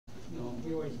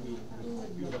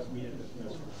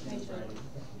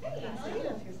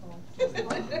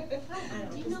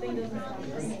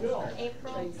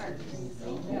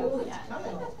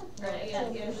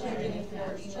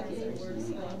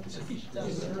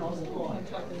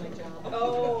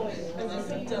Oh, I'm just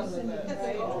done with it.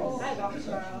 I have off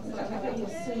tomorrow.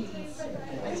 So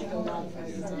I take a lot of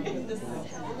this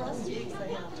last 2 weeks I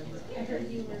have. I heard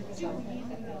you were waiting for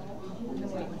Nick,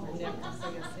 so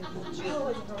I guess Jill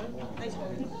is coming. I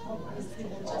told him.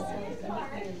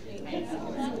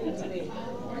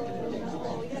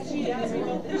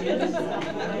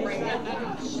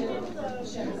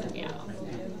 Yeah.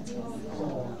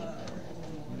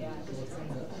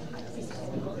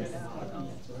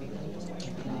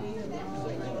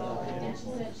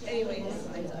 Anyways,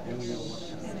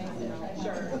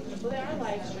 sure. Well, there are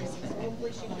live streams.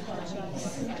 Hopefully she can catch up.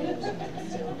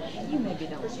 You maybe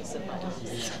don't want to sit by us.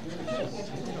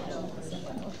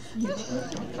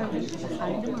 Are we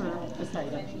behind him or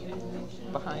beside him?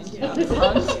 Behind? Yeah.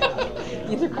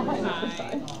 Either behind or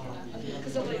beside.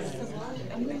 Because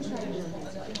I'm going to try to do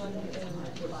one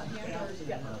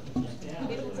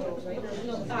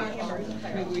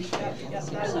maybe we should.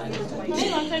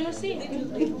 Long time no see. I wanted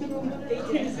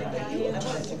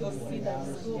to go see that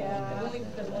school. I've only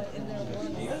been in there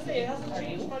once. It hasn't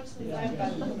changed much since I've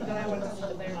been, but I went to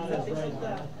school there. They put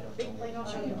the big playground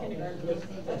out in kindergarten.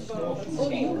 That's what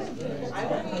I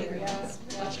went here,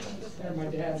 yeah. My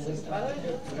dad was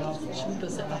Should we go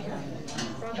sit by her?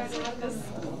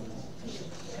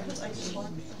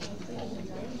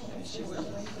 She will.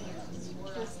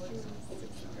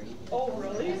 Oh,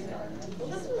 really?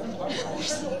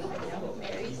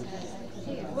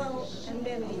 Well, and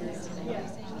then years.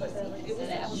 Yeah. But it was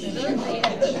actually.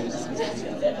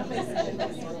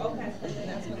 Okay.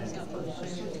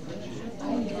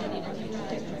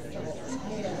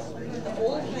 The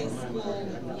old high school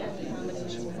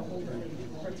combination was a whole different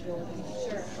Hartsville.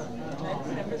 Sure. I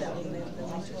remember that when they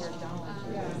tore it down.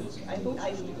 I would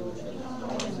go to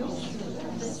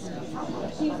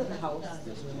He's in the house.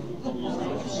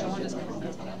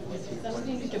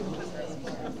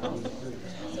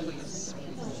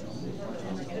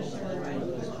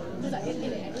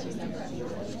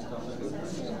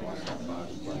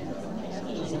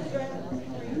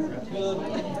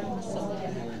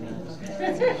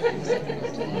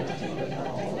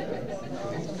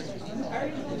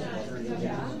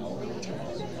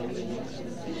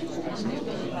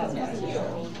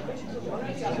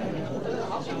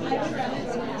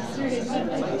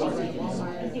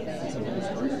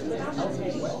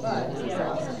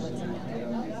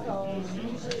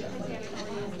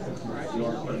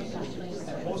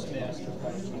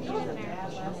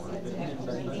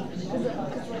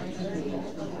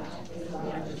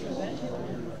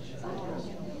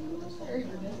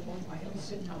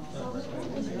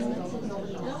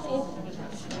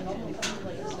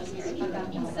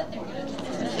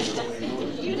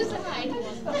 You decide.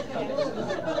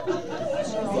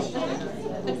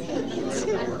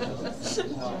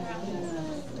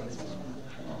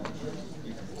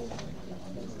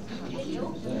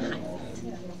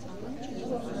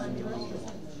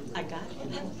 I got it.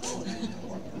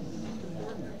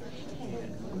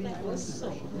 That was so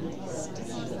nice to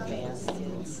see the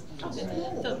baskets.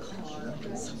 The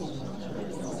cards.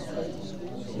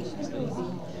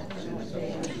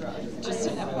 Just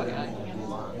an FYI,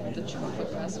 the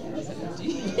chocolate basket was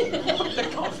empty. The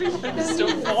coffee was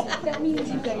still full. That means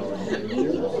you guys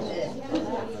needed it.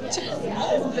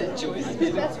 That Joyce did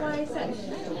it. That's why I said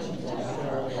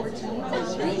 14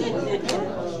 hours.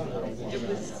 It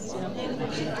was,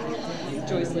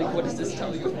 Joyce, like, what does this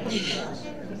tell you?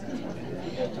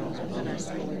 And our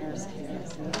school nurse came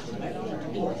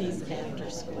and eat these after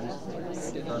school.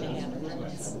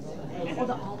 Oh,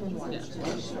 the almond ones. Yeah. I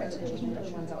took the peanut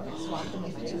butter ones out and swapped them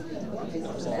with two. You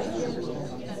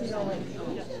know, like,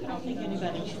 I don't think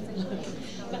anybody,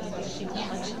 but I guess she felt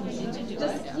like she needed to do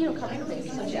just, it. you know, cover your face.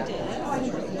 So She did.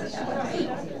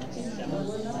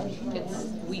 It's,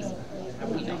 we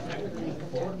don't.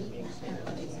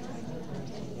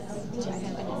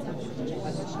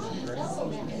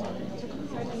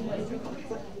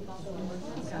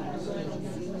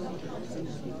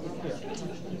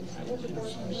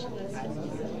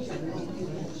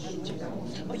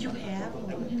 Oh, you have?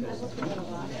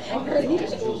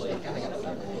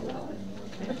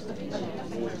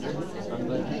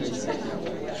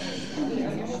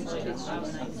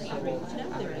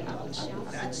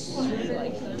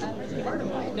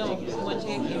 No, one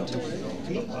day I came to work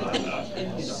and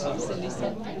Cindy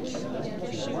said,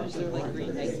 your shoes, they're like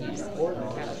green Nikes. I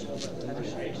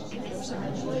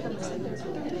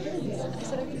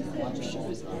said, I can see your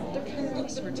shoes. They're kind of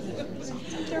loose for teens.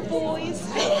 They're boys.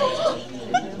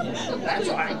 That's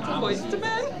why. Boys to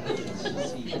men.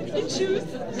 And shoes.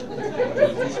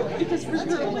 Because for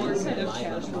her, more kind of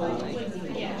casual, like,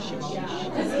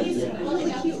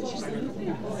 shoes.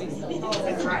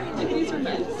 That's right. These are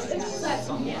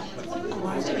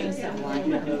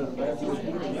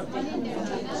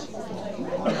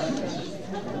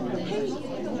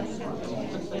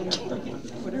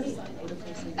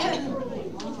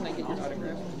Can I get your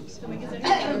autograph?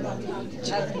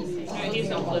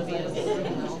 He's oblivious.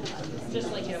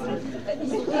 Just like him.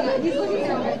 He's looking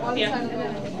at all the time.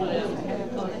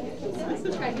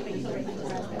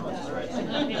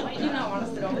 Do you not want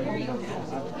to sit over here? You don't have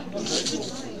to.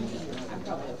 I'm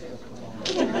probably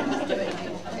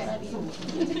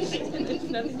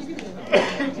Nothing you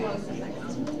can do.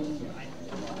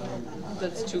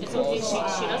 That's too It's close. okay,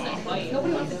 she doesn't bite.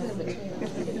 Nobody wants to sit in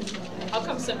the chair. I'll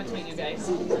come sit between you guys.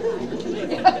 I'll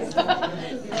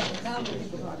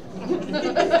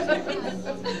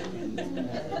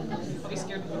be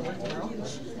scared to go to work tomorrow.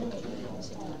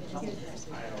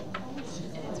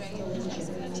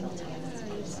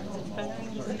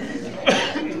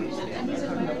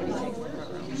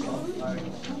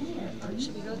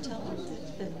 Should we go tell them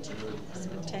that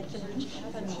spectacular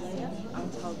job on the layup? I'll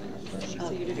tell them.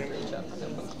 So you did a great job on that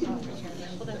one.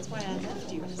 Well, that's why I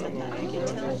left you, because I thought I could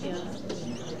tell you.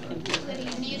 Good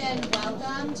evening and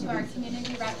welcome to our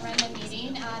community referendum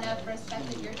meeting. For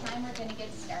respect of your time, we're going to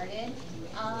get started.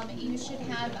 You should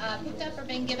have picked up or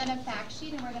been given a fact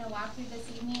sheet, and we're going to walk through this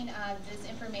evening this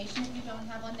information. If you don't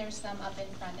have one, there's some up in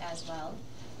front as well.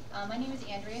 My name is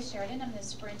Andrea Sheridan. I'm the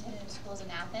superintendent of schools in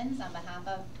Athens. On behalf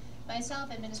of myself,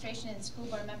 administration, and school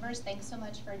board members, thanks so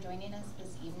much for joining us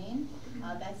this evening.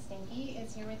 Beth Stinky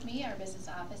is here with me, our business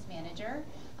office manager.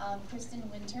 Kristen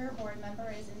Winter, board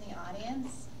member, is in the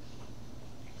audience.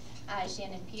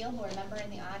 Shannon Peel, board member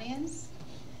in the audience.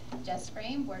 Jess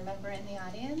Frame, board member in the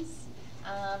audience.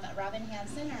 Robin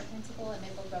Hansen, our principal at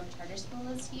Maple Grove Charter School,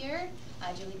 is here.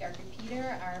 Julie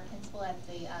Garker-Peter, our principal at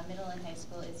the middle and high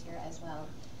school, is here as well.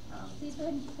 Please go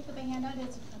ahead and pick up a handout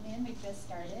as you come in. We've just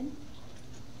started.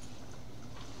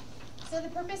 So the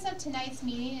purpose of tonight's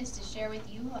meeting is to share with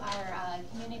you, our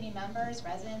community members,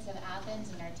 residents of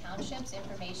Athens and our townships,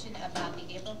 information about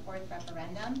the April 4th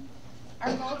referendum.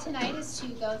 Our goal tonight is to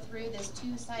go through this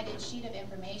two-sided sheet of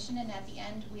information, and at the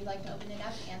end we'd like to open it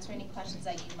up to answer any questions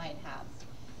that you might have.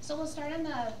 So we'll start on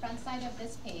the front side of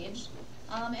this page,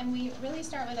 and we really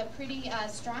start with a pretty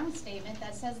strong statement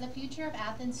that says the future of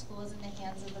Athens schools in the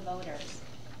hands of the voters.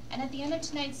 And at the end of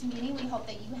tonight's meeting, we hope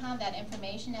that you have that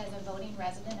information as a voting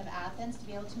resident of Athens to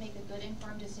be able to make a good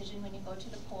informed decision when you go to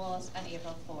the polls on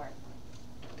April 4th.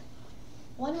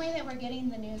 One way that we're getting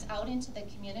the news out into the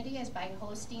community is by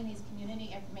hosting these community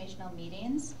informational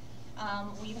meetings.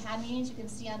 We've had meetings you can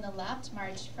see on the left,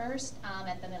 March 1st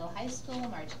at the middle high school,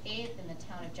 March 8th in the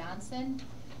town of Johnson,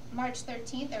 March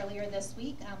 13th earlier this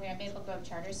week, we were at Maple Grove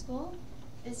Charter School.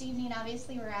 This evening,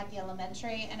 obviously, we're at the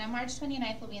elementary, and on March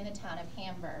 29th, we'll be in the town of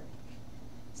Hamburg.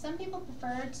 Some people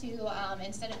prefer to,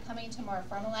 instead of coming to a more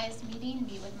formalized meeting,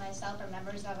 meet with myself or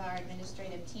members of our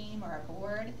administrative team or our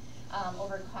board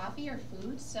over coffee or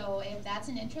food. So if that's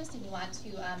an interest and you want to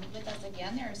meet with us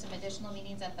again, there are some additional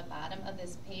meetings at the bottom of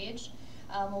this page.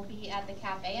 We'll be at the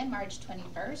cafe on March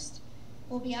 21st.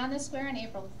 We'll be on the square on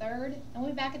April 3rd, and we'll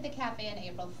be back at the cafe on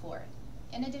April 4th.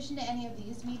 In addition to any of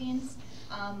these meetings,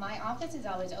 my office is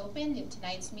always open. If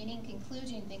tonight's meeting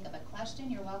concludes and you think of a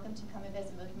question, you're welcome to come and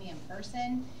visit with me in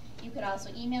person. You could also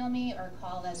email me or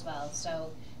call as well.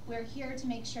 So we're here to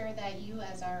make sure that you,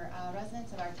 as our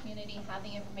residents of our community, have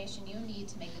the information you need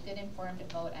to make a good informed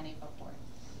vote on April 4th.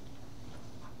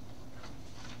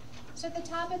 So at the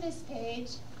top of this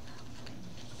page,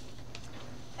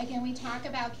 again, we talk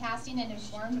about casting an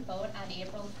informed vote on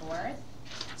April 4th.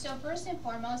 So first and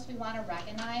foremost, we want to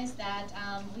recognize that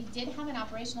we did have an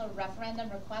operational referendum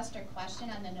request or question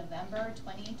on the November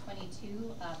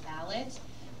 2022 ballot,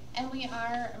 and we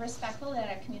are respectful that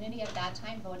our community at that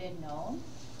time voted no.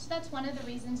 So that's one of the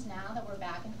reasons now that we're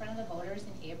back in front of the voters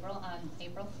in April on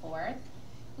April 4th.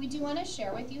 We do want to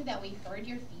share with you that we heard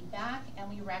your feedback, and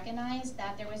we recognize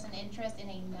that there was an interest in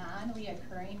a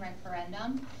non-reoccurring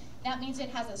referendum. That means it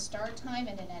has a start time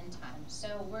and an end time.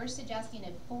 So we're suggesting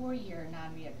a 4-year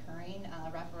non-reoccurring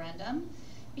referendum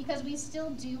because we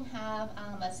still do have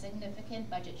a significant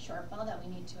budget shortfall that we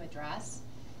need to address.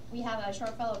 We have a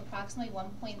shortfall of approximately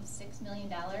 $1.6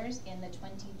 million in the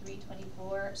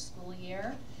 23-24 school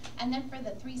year. And then for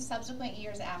the 3 subsequent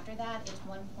years after that, it's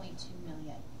 $1.2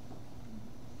 million.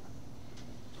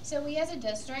 So we as a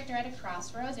district are at a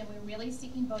crossroads, and we're really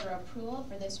seeking voter approval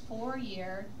for this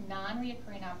 4-year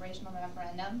non-reoccurring operational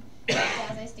referendum, which,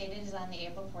 as I stated, is on the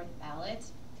April 4th ballot.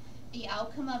 The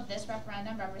outcome of this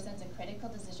referendum represents a critical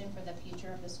decision for the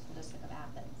future of the school district of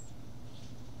Athens.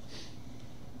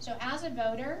 So as a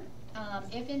voter,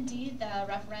 If indeed the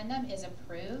referendum is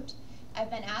approved, I've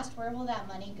been asked where will that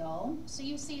money go. So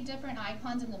you see different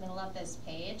icons in the middle of this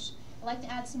page. I'd like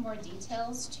to add some more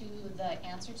details to the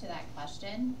answer to that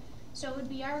question. So it would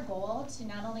be our goal to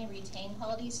not only retain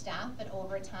quality staff, but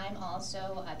over time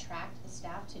also attract the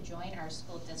staff to join our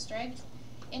school district.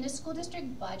 In the school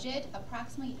district budget,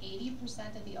 approximately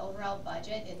 80% of the overall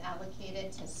budget is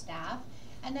allocated to staff,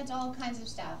 and that's all kinds of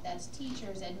staff. That's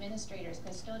teachers, administrators,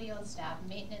 custodial staff,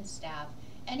 maintenance staff.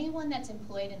 Anyone that's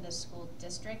employed in the school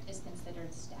district is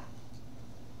considered staff.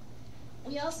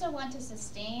 We also want to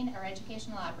sustain our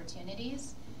educational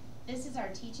opportunities. This is our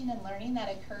teaching and learning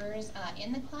that occurs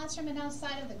in the classroom and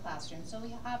outside of the classroom. So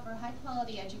we offer high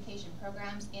quality education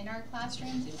programs in our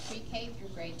classrooms in pre-K through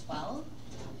grade 12.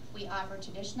 We offer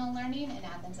traditional learning in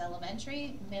Athens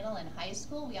Elementary, middle and high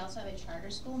school. We also have a charter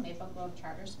school, Maple Grove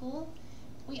Charter School.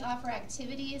 We offer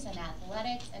activities and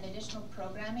athletics and additional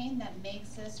programming that makes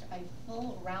this a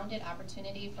full rounded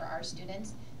opportunity for our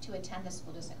students to attend the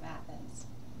School District of Athens.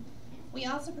 We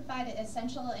also provide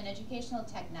essential and educational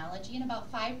technology, and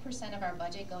about 5% of our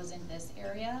budget goes in this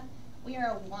area. We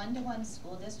are a one-to-one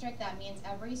school district. That means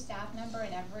every staff member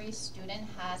and every student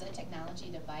has a technology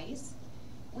device.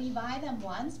 We buy them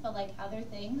once, but like other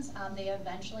things, they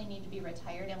eventually need to be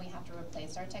retired and we have to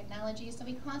replace our technology. So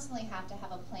we constantly have to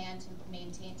have a plan to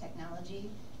maintain technology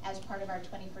as part of our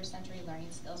 21st century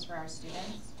learning skills for our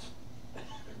students.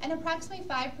 And approximately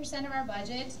 5% of our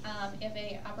budget, if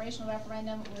an operational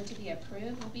referendum were to be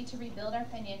approved, will be to rebuild our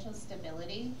financial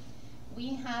stability.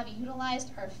 We have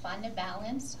utilized our fund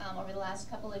balance over the last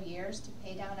couple of years to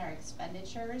pay down our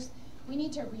expenditures. We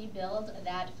need to rebuild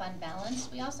that fund balance.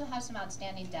 We also have some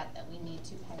outstanding debt that we need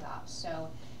to pay off.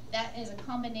 So that is a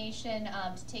combination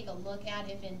to take a look at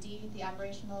if indeed the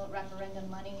operational referendum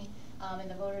money and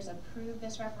the voters approve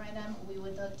this referendum, we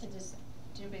would look to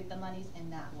distribute the monies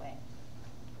in that way.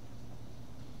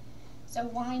 So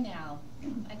why now?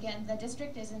 Again, the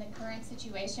district is in a current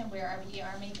situation where we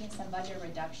are making some budget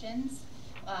reductions.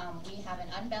 We have an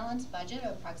unbalanced budget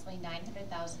of approximately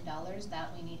 $900,000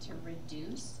 that we need to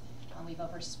reduce. We've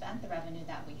overspent the revenue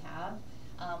that we have.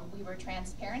 We were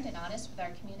transparent and honest with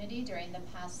our community during the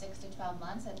past 6 to 12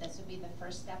 months that this would be the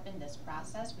first step in this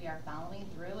process. We are following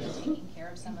through and taking care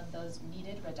of some of those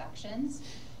needed reductions.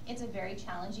 It's a very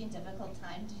challenging, difficult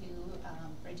time to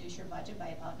reduce your budget by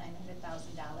about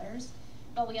 $900,000.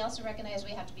 But we also recognize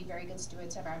we have to be very good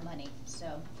stewards of our money.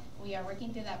 So we are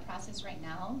working through that process right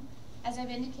now. As I've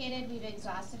indicated, we've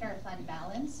exhausted our fund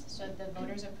balance. So if the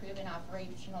voters approve an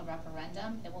operational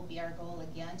referendum, it will be our goal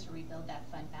again to rebuild that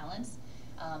fund balance.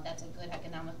 That's a good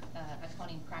economic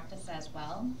accounting practice as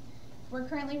well. We're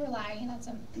currently relying on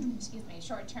some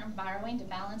short-term borrowing to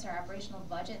balance our operational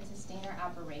budget and sustain our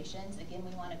operations. Again,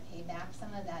 we want to pay back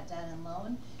some of that debt and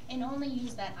loan and only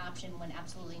use that option when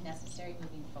absolutely necessary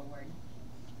moving forward.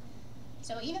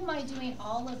 So even by doing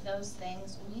all of those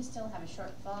things, we still have a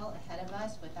shortfall ahead of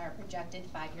us with our projected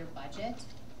 5-year budget.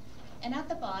 And at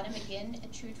the bottom, again,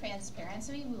 true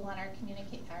transparency. We want our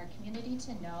community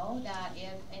to know that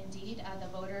if indeed the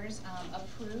voters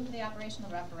approve the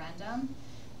operational referendum,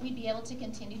 we'd be able to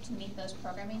continue to meet those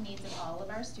programming needs of all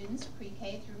of our students,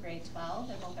 pre-K through grade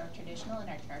 12, at both our traditional and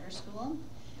our charter school.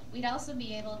 We'd also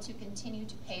be able to continue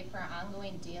to pay for our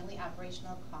ongoing daily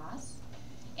operational costs.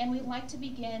 And we'd like to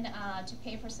begin to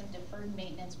pay for some deferred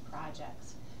maintenance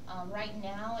projects. Right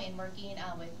now, in working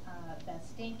with Beth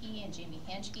Stanky and Jamie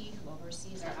Hanschke, who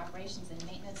oversees our operations and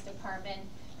maintenance department,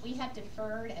 we have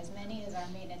deferred as many as our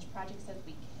maintenance projects as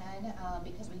we can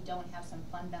because we don't have some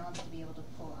fund balance to be able to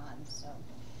pull on. So,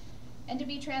 and to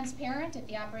be transparent, if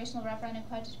the operational referendum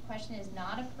question is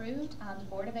not approved, the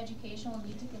Board of Education will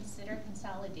need to consider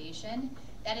consolidation.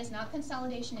 That is not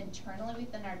consolidation internally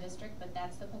within our district, but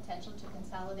that's the potential to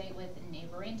consolidate with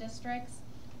neighboring districts,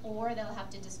 or they'll have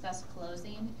to discuss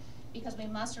closing because we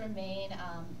must remain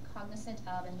cognizant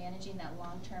of and managing that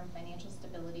long-term financial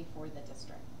stability for the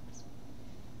district. This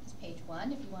is page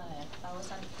 1, if you want to follow us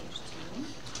on to page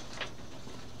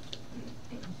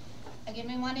 2. Again,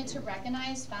 we wanted to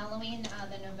recognize following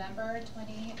the November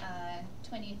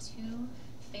 2022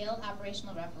 failed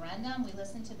operational referendum, we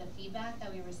listened to the feedback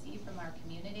that we received from our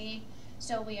community.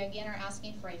 So we again are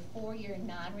asking for a 4-year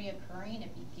non-reoccurring.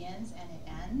 It begins and it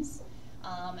ends.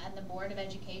 And the Board of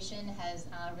Education has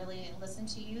really listened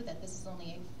to you that this is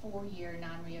only a 4-year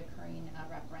non-reoccurring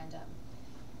referendum.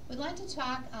 We'd like to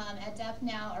talk at depth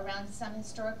now around some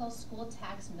historical school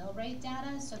tax mill rate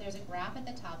data. So there's a graph at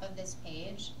the top of this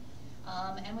page.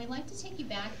 And we'd like to take you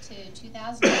back to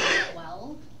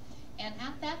 2012. And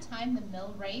at that time, the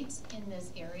mill rate in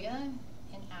this area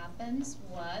in Athens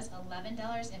was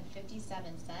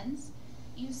 $11.57.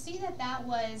 You see that that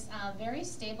was very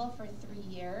stable for 3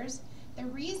 years. The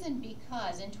reason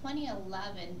because in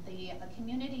 2011, the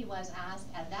community was asked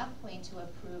at that point to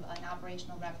approve an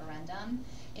operational referendum.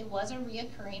 It was a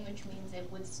reoccurring, which means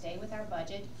it would stay with our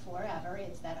budget forever.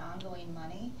 It's that ongoing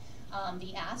money.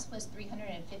 The ask was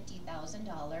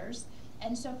 $350,000.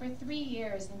 And so for 3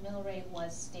 years, the mill rate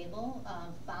was stable.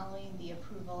 Following the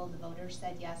approval, the voters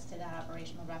said yes to that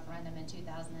operational referendum in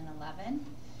 2011.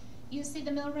 You see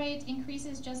the mill rate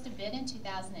increases just a bit in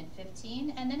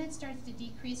 2015, and then it starts to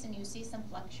decrease, and you see some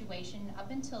fluctuation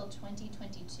up until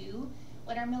 2022,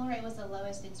 when our mill rate was the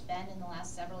lowest it's been in the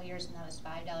last several years, and that was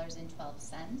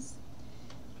 $5.12.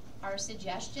 Our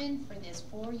suggestion for this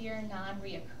 4-year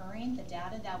non-reoccurring, the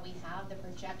data that we have, the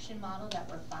projection model that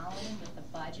we're following with the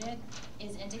budget,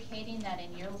 is indicating that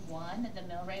in year 1, the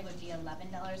mill rate would be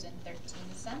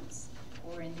 $11.13,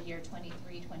 or in the year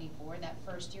 23-24, that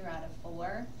first year out of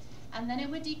 4. And then it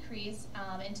would decrease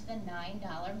into the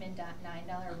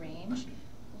mid-$9 range.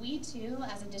 We too,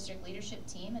 as a district leadership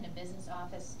team and a business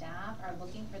office staff, are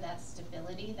looking for that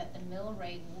stability, that the mill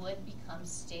rate would become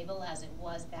stable as it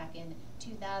was back in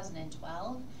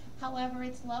 2012. However,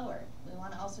 it's lower. We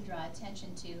want to also draw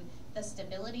attention to the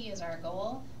stability is our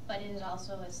goal, but it is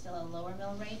also still a lower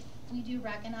mill rate. We do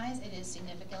recognize it is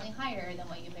significantly higher than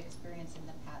what you've experienced in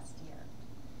the past year.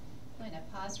 I'm going to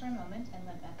pause for a moment and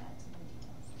let Beth add some more details.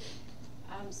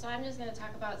 So I'm just going to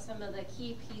talk about some of the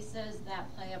key pieces that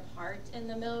play a part in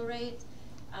the mill rate.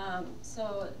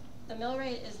 So the mill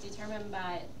rate is determined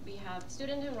by, we have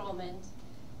student enrollment,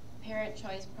 parent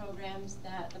choice programs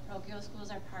that the parochial schools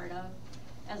are part of,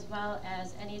 as well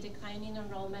as any declining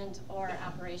enrollment or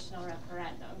operational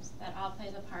referendums. That all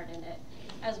plays a part in it,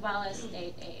 as well as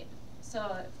state aid.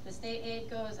 So if the state aid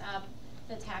goes up,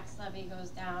 the tax levy goes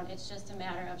down. It's just a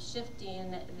matter of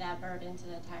shifting that burden to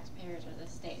the taxpayers or the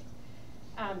state.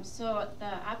 So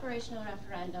the operational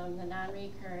referendum, the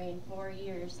non-recurring 4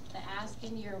 years, the ask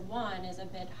in year 1 is a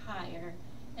bit higher,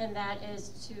 and that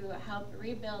is to help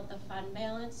rebuild the fund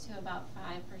balance to about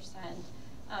 5%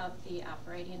 of the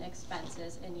operating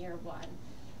expenses in year 1.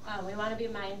 We want to be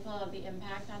mindful of the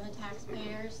impact on the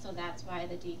taxpayers, so that's why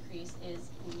the decrease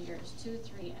is in years 2,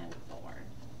 3, and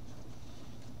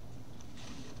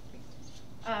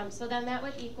 4. So then that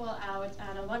would equal out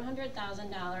on a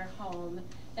 $100,000 home.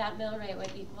 That mill rate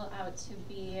would equal out to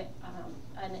be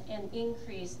an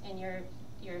increase in your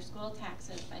school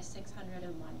taxes by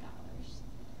 $601.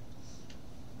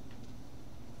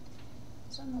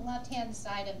 So on the left-hand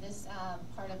side of this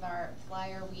part of our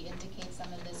flyer, we indicate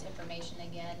some of this information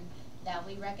again, that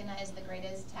we recognize the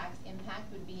greatest tax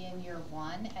impact would be in year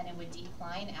 1, and it would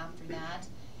decline after that.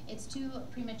 It's too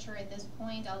premature at this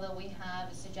point, although we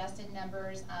have suggested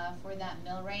numbers for that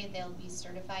mill rate. They'll be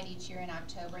certified each year in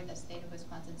October. The state of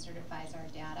Wisconsin certifies our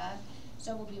data.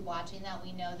 So we'll be watching that.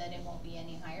 We know that it won't be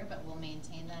any higher, but we'll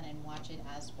maintain that and watch it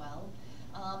as well.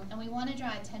 And we want to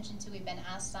draw attention to, we've been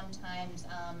asked sometimes,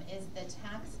 is the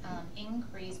tax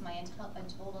increase my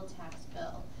total tax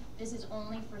bill? This is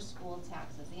only for school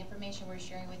taxes. The information we're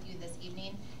sharing with you this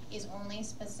evening is only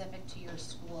specific to your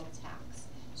school tax.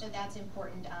 So that's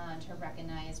important to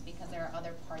recognize, because there are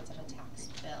other parts of a tax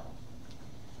bill.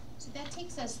 So that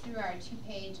takes us through our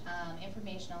 2-page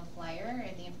informational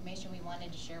flyer, the information we wanted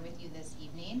to share with you this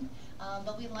evening.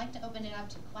 But we'd like to open it up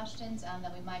to questions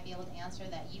that we might be able to answer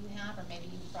that you have, or maybe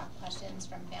you've brought questions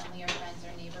from family or friends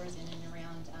or neighbors in and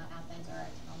around Athens or our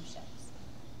townships.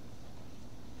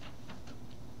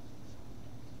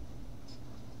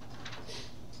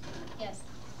 Yes?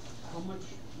 How much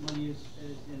money is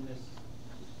in this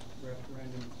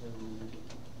referendum to do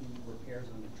repairs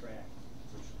on the track,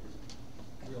 which is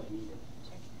really needed?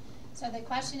 Sure. So the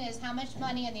question is, how much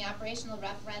money in the operational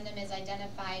referendum is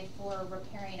identified for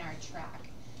repairing our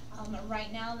track?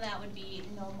 Right now, that would be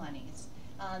no monies.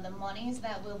 The monies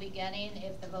that we'll be getting,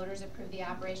 if the voters approve the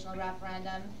operational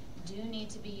referendum, do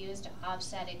need to be used to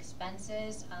offset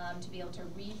expenses, to be able to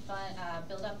refund,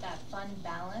 build up that fund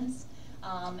balance,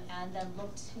 and then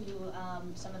look to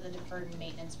some of the deferred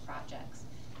maintenance projects.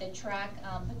 The track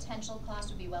potential cost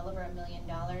would be well over $1 million,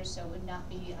 so it would not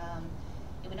be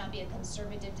a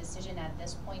conservative decision at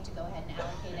this point to go ahead and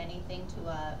allocate anything to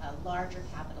a larger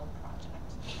capital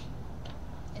project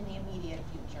in the immediate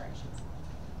future, I should say.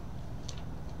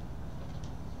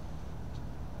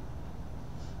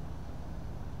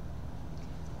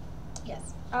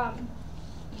 Yes.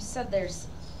 You said there's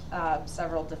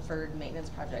several deferred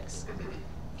maintenance projects.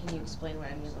 Can you explain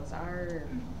what any of those are?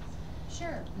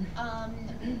 Sure.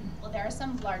 Well, there are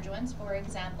some large ones. For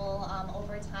example,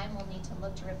 over time, we'll need to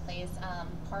look to replace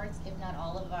parts, if not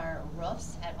all of our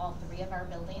roofs at all 3 of our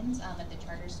buildings, at the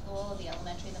charter school, the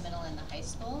elementary, the middle, and the high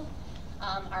school.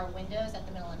 Our windows at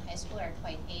the middle and high school are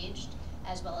quite aged,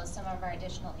 as well as some of our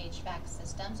additional HVAC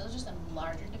systems. Those are some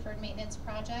larger deferred maintenance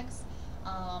projects.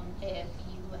 If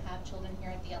you have children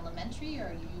here at the elementary,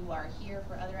 or you are here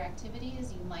for other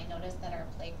activities, you might notice that our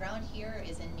playground here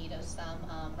is in need of some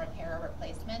repair or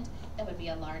replacement. That would be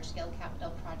a large-scale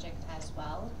capital project as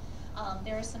well.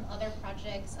 There are some other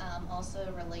projects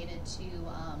also related to,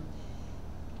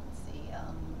 let's see,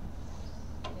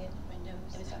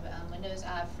 Windows,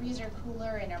 freezer,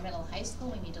 cooler in our middle high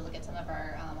school. We need to look at some of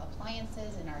our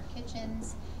appliances in our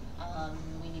kitchens.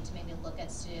 We need to maybe look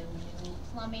at some new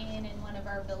plumbing in one of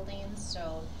our buildings.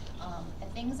 So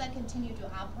things that continue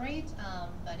to operate,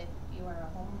 but if you are a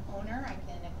homeowner, I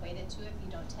can equate it to if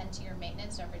you don't tend to your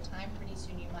maintenance over time, pretty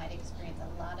soon you might experience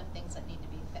a lot of things that need to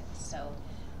be fixed. So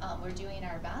we're doing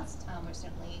our best. We're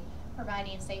certainly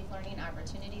providing safe learning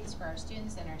opportunities for our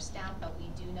students and our staff, but we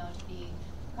do know to be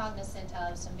cognizant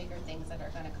of some bigger things that are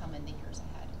going to come in the years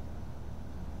ahead.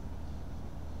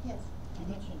 Yes? You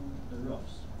mentioned the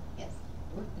roofs. Yes.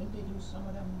 Didn't they do some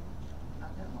of them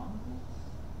not that long ago?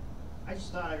 I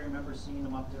just thought I remember seeing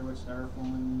them up there with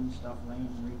styrofoam and stuff laying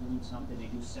and redoing some. Did they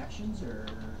do sections or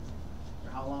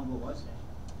how long ago was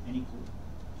that? Any clue?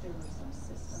 There were some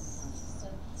systems.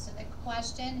 So the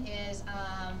question is,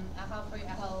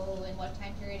 in what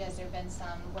time period has there been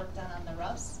some work done on the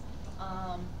roofs?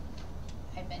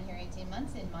 I've been here 18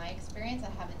 months. In my experience, I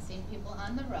haven't seen people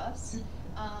on the roofs.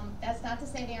 That's not to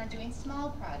say they aren't doing small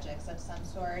projects of some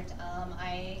sort.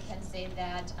 I can say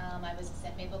that I was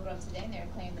at Maple Grove today, and they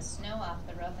were clearing the snow off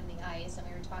the roof and the ice, and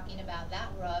we were talking about that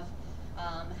roof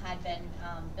had been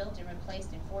built and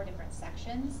replaced in 4 different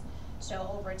sections. So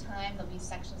over time, there'll be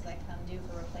sections that come due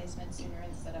for replacement sooner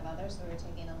instead of others. So we're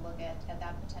taking a look at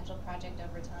that potential project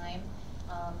over time.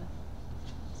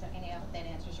 So Annie, I hope that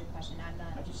answers your question. I'm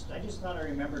not. I just thought I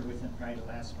remembered within probably the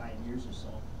last 5 years or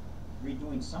so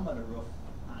redoing some of the roof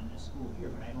on the school here,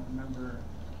 but I don't remember.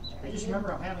 I just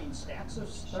remember having stacks of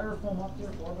styrofoam up there,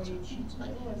 4x8 sheets. There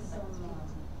was some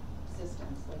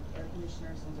systems like air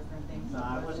conditioners and different things.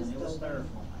 No, it wasn't. It was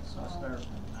styrofoam. I saw styrofoam.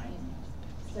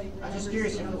 I'm just remember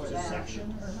curious if seeing it was a that.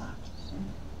 section or not.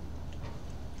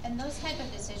 And those type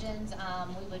of decisions,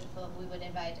 we would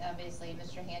invite obviously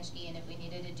Mr. Hanschke, and if we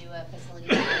needed to do a facility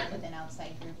audit with an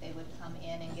outside group, they would come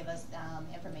in and give us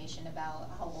information about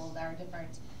how old our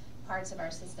different parts of our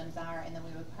systems are, and then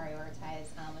we would prioritize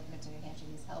with Mr.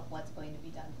 Hanschke's help what's going to be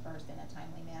done first in a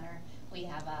timely manner. We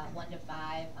have a 1 to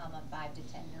 5, a 5 to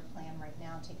 10 year plan right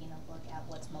now, taking a look at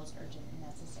what's most urgent and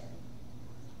necessary.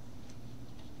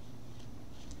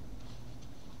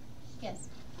 Yes.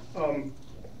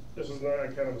 This is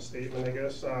not kind of a statement, I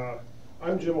guess.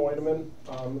 I'm Jim Weideman.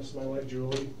 This is my wife,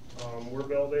 Julie. We're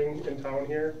building in town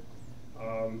here.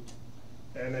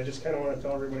 And I just kind of want to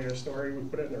tell everybody our story. We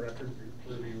put it in the record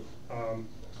review.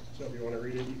 So if you want to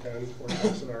read it, you can, or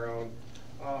pass it around.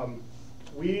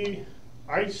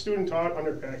 I student taught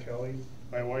under Pat Kelly.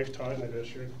 My wife taught in the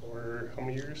district for how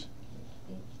many years?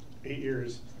 8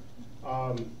 years.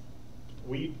 I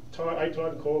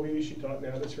taught in Colby, she taught in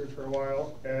Abbotsford for a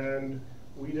while, and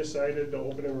we decided to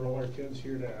open and enroll our kids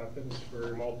here to Athens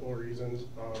for multiple reasons.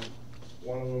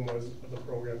 One of them was the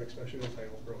program, especially the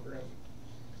title program,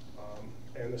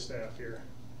 and the staff here.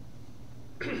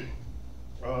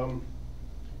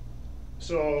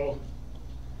 So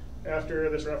after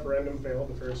this referendum failed,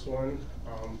 the first one,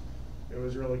 it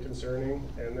was really concerning,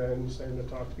 and then starting to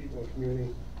talk to people in the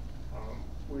community.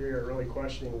 We are really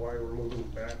questioning why we're moving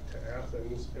back to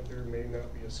Athens if there may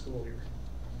not be a school here.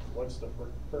 What's the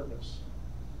purpose?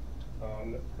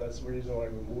 That's the reason why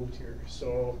we moved here.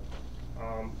 So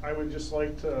I would just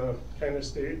like to kind of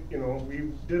state,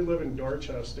 we did live in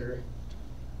Dorchester,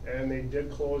 and they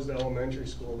did close the elementary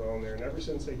school down there. And ever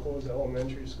since they closed the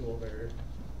elementary school there,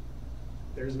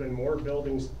 there's been more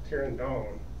buildings torn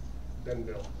down than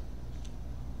built.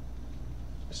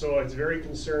 So it's very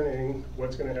concerning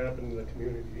what's going to happen to the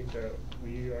community that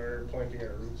we are planting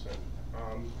our roots in.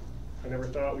 I never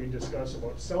thought we'd discuss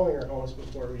about selling our house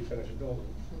before we finish building.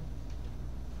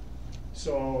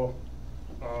 So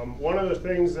one of the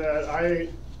things that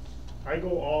I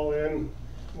go all in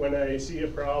when I see a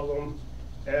problem,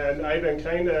 and I've been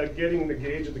kind of getting the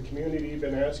gauge of the community,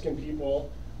 been asking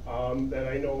people that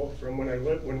I know from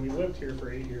when we lived here for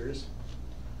 8 years.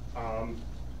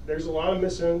 There's a lot of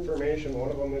misinformation. One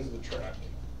of them is the track.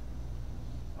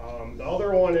 The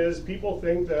other one is people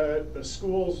think that the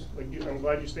schools, like I'm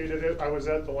glad you stated it, I was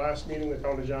at the last meeting, the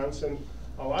town of Johnson.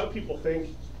 a lot of people think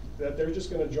that they're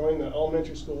just gonna join the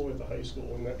elementary school with the high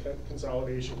school and that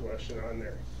consolidation question on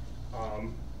there.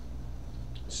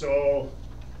 So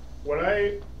what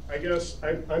I guess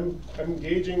I'm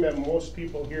gauging that most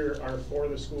people here are for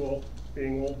the school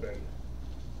being open.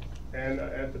 And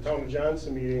at the Town of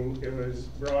Johnson meeting, it was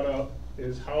brought up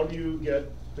is how do you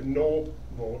get the no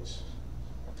votes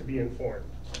to be informed?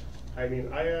 I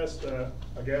mean, I asked a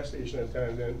gas station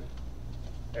attendant,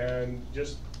 and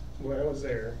just when I was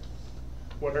there,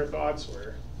 what her thoughts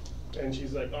were. And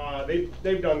she's like,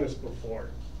 they've done this before.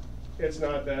 It's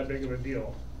not that big of a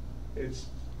deal.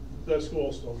 The school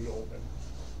will still be open.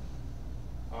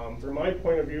 From my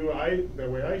point of view, the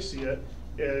way I see it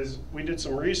is we did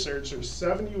some research. There's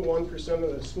 71%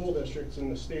 of the school districts in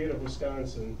the state of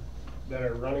Wisconsin that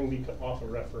are running off a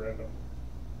referendum.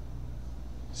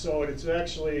 So it's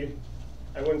actually,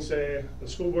 I wouldn't say the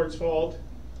school board's fault,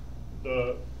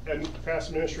 the past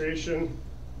administration.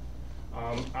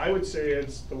 I would say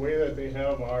it's the way that they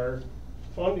have our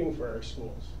funding for our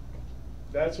schools.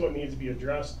 That's what needs to be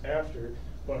addressed after.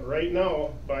 But right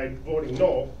now, by voting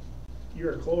no,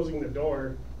 you're closing the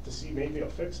door to see maybe a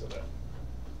fix of it.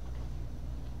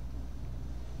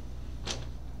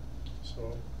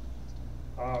 So,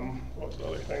 what's the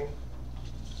other thing?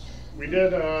 We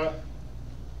did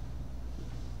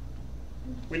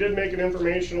make an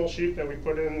informational sheet that we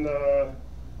put in the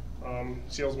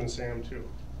Salesman Sam too,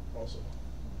 also.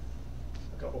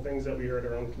 A couple things that we heard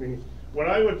around the community. What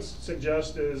I would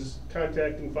suggest is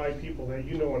contacting 5 people that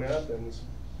you know in Athens,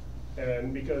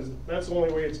 and because that's the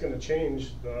only way it's going to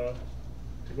change to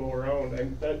go around.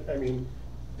 I mean,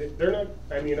 they're not.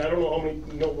 I mean, I don't know how many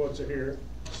no votes are here.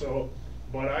 So,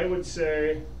 but I would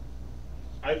say,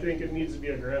 I think it needs to be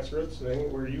a grassroots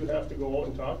thing where you have to go out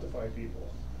and talk to 5 people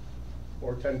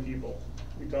or 10 people.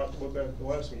 We talked about that at the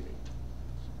last meeting.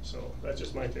 So that's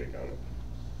just my take on it.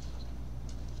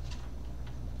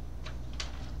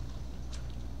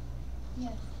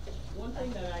 Yes. One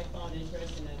thing that I found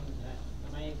interesting,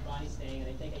 and my name's Bonnie Stang, and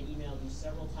I think I emailed you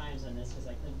several times on this because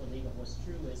I couldn't believe it was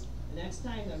true, is the next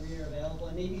time that we are available,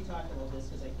 and maybe you talked about this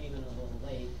because I came in a little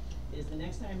late, is the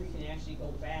next time we can actually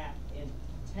go back and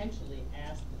potentially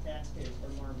ask the taxpayers for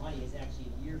more money is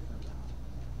actually a year from now.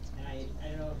 And I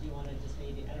don't know if you want to just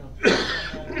maybe, I don't know if you know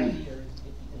that already, or if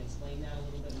you can explain that a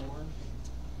little bit more.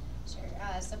 Sure.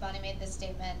 So Bonnie made this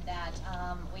statement that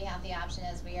we have the option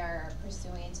as we are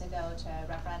pursuing to go to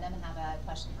referendum and have a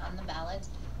question on the ballot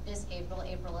this April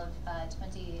of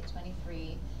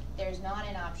 2023. There's not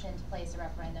an option to place a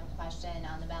referendum question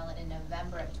on the ballot in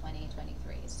November of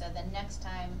 2023. So the next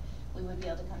time we would be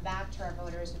able to come back to our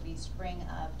voters would be spring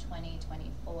of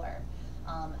 2024.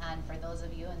 And for those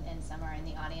of you, and some are in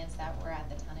the audience that were at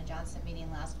the Town of Johnson meeting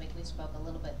last week, we spoke a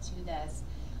little bit to this.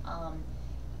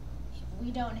 If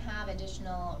we don't have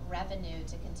additional revenue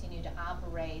to continue to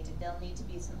operate, there'll need to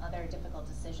be some other difficult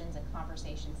decisions and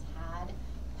conversations had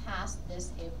past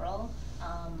this April.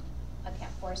 I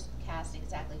can't forecast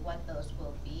exactly what those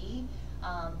will be,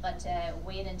 but to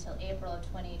wait until April of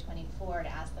 2024 to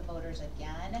ask the voters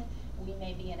again, we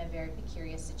may be in a very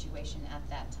precarious situation at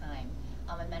that time.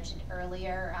 I mentioned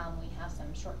earlier, we have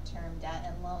some short-term debt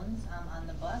and loans on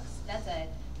the books. That's a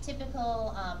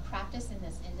typical practice in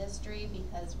this industry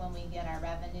because when we get our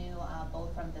revenue,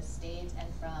 both from the state and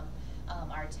from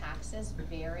our taxes,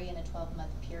 vary in a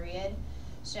 12-month period.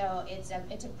 So it's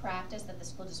a practice that the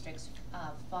school districts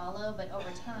follow, but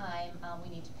over time, we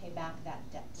need to pay back that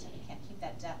debt. We can't keep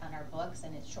that debt on our books,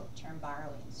 and it's short-term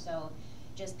borrowing. So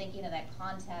just thinking of that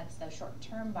context of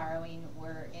short-term borrowing,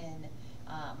 we're in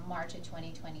March of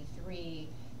 2023.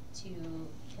 To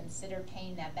consider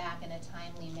paying that back in a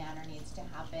timely manner needs to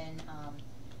happen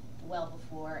well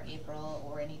before April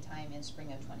or any time in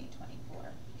spring of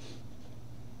 2024.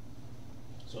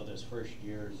 So this first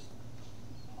year's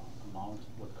amount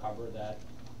would cover that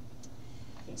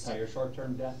entire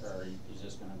short-term debt, or is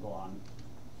this going to go on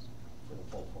for the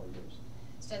full 4 years?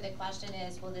 So the question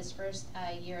is, will this first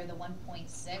year, the 1.6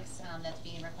 that's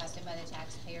being requested by the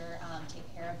taxpayer,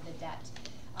 take care of the debt?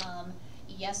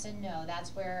 Yes and no.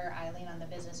 That's where I lean on the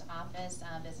business office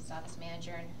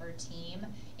manager and her team.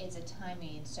 It's a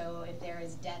timing. So if there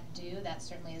is debt due, that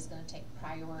certainly is going to take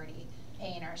priority.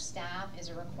 Paying our staff is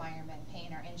a requirement,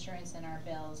 paying our insurance and our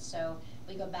bills. So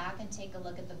we go back and take a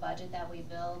look at the budget that we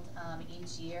build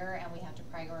each year, and we have to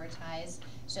prioritize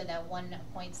so that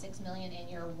 1.6 million in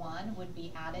year 1 would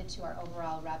be added to our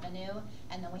overall revenue,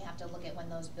 and then we have to look at when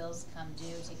those bills come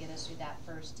due to get us through that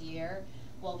first year.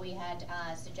 What we had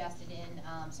suggested in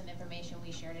some information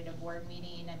we shared at a board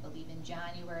meeting, I believe in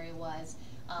January, was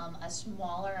a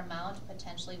smaller amount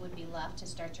potentially would be left to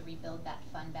start to rebuild that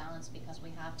fund balance, because we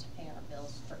have to pay our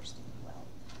bills first, if you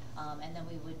will. And then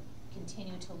we would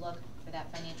continue to look for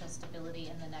that financial stability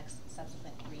in the next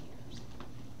subsequent 3 years.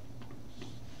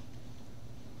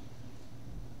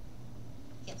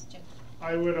 Yes, Jim.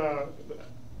 I would,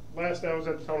 last I was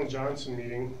at the Town of Johnson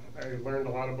meeting, I learned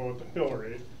a lot about the mill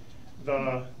rate.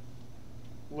 The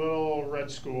Little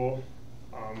Red School,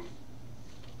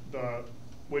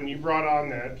 when you brought on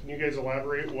that, can you guys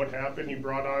elaborate what happened? You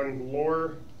brought on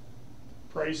lower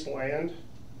priced land,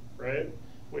 right?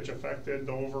 Which affected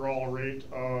the overall rate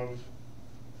of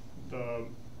the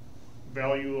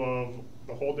value of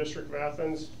the whole district of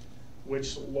Athens,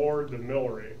 which lowered the mill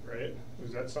rate, right?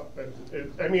 Is that something?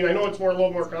 I mean, I know it's a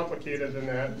little more complicated than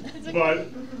that, but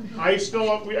I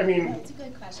still, I mean, That's a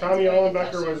good question. Tommy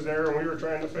Allenbecker was there, and we were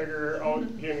trying to figure out.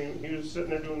 He was sitting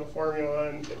there doing the formula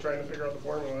and trying to figure out the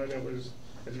formula, and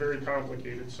it's very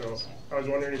complicated. So I was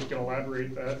wondering if you could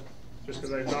elaborate that, just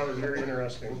because I thought it was very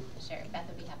interesting. Sure, Beth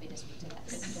would be happy to speak to that.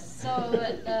 So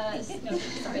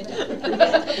Sorry,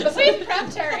 we've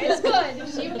prepped her. It's good.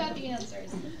 She got the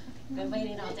answers. Been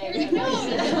waiting all day. I know.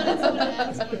 I wanted someone to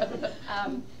ask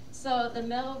you. So the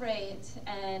mill rate,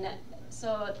 and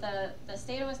so the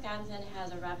state of Wisconsin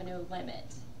has a revenue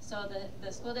limit. So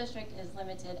the school district is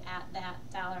limited at that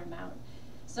dollar amount.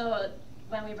 So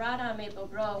when we brought on Maple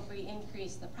Grove, we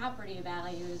increased the property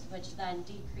values, which then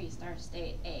decreased our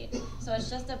state aid. So it's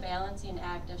just a balancing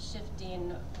act of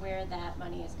shifting where that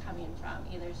money is coming from,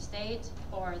 either state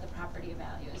or the property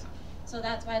values. So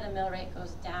that's why the mill rate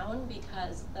goes down,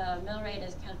 because the mill rate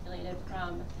is calculated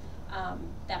from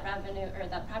that revenue, or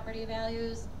the property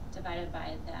values divided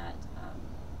by that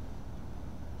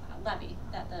levy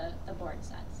that the board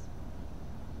sets.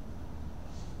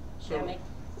 So,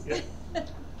 yeah.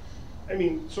 I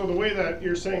mean, so the way that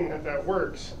you're saying that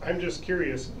works, I'm just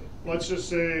curious. Let's just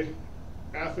say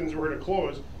Athens were to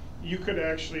close. You could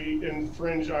actually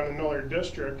infringe on another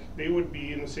district. They would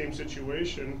be in the same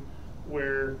situation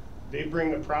where they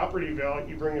bring the property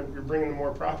value, you're bringing the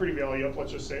more property value up.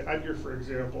 Let's just say Edgar, for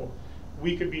example.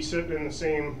 We could be sitting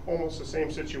in almost the same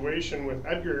situation with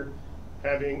Edgar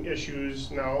having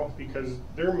issues now because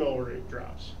their mill rate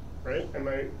drops, right? Am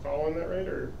I following that right,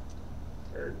 or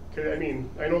I mean,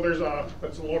 I know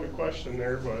that's a loaded question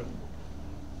there, but.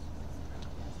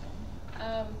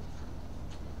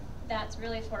 That's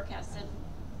really forecasted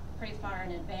pretty far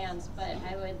in advance, but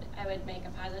I would make a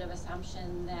positive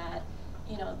assumption that,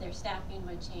 you know, their staffing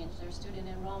would change, their student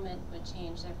enrollment would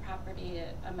change, their property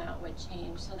amount would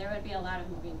change. So there would be a lot of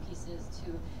moving pieces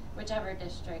to whichever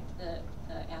district the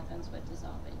Athens would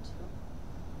dissolve into.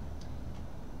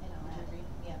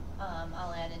 And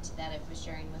I'll add into that, if we're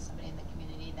sharing with somebody in the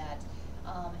community, that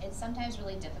it's sometimes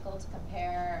really difficult to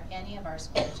compare any of our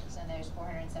school districts, and there's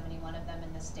 471 of them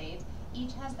in the state.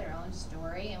 Each has their own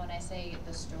story, and when I say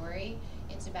the story,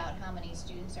 it's about how many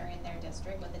students are in their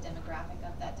district, what the demographic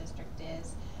of that district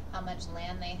is, how much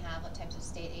land they have, what types of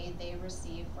state aid they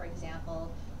receive. For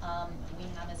example, we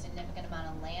have a significant amount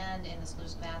of land in the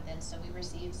schools of Athens, so we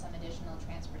receive some additional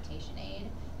transportation aid.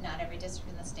 Not every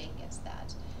district in the state gets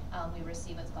that. We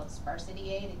receive what's called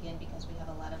sparsity aid, again, because we have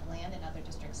a lot of land and other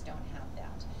districts don't have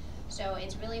that. So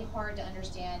it's really hard to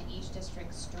understand each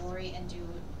district's story and do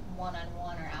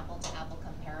one-on-one or apple-to-apple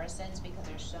comparisons, because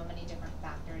there's so many different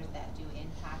factors that do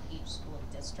impact each school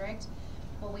district.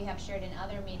 What we have shared in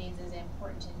other meetings is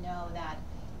important to know that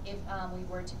if we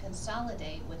were to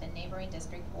consolidate with a neighboring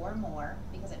district or more,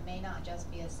 because it may not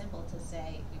just be as simple to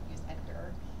say, we've used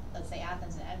Edgar, let's say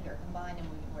Athens and Edgar combined and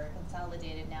we're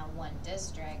consolidated now one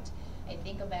district. I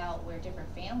think about where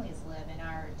different families live in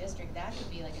our district. That could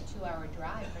be like a 2-hour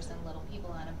drive for some little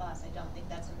people on a bus. I don't think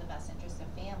that's in the best interest of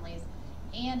families.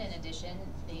 And in addition,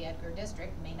 the Edgar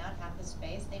district may not have the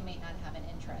space, they may not have an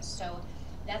interest. So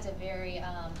that's a very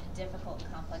difficult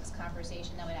and complex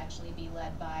conversation that would actually be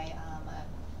led by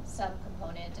a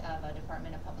subcomponent of a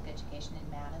Department of Public Education in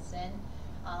Madison.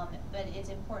 But it's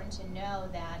important to know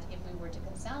that if we were to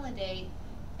consolidate,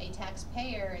 a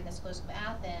taxpayer in the schools of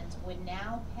Athens would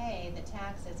now pay the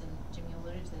taxes, and Jimmy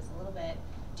alluded to this a little bit,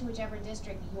 to whichever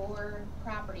district your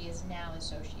property is now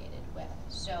associated with.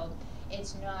 So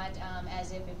it's not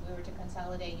as if we were to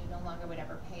consolidate, you no longer would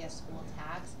ever pay a school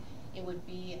tax. It would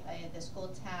be the school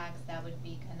tax that would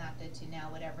be connected to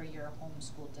now whatever your home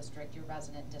school district, your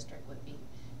resident district would be.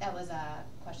 That was a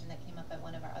question that came up at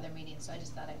one of our other meetings, so I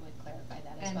just thought I would clarify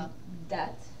that as well. And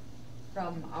debt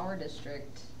from our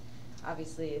district,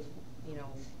 obviously, if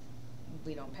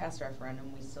we don't pass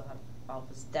referendum, we still have all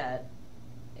this debt.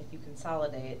 if you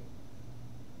consolidate,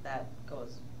 that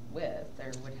goes with,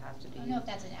 there would have to be. I don't know if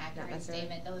that's an accurate necessarily.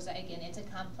 statement. Those, again, it's a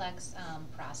complex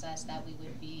process that we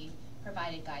would be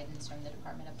provided guidance from the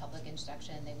Department of Public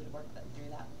Instruction. They would work through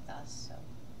that with us, so.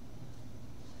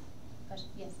 Question?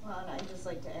 Yes? Well, and I'd just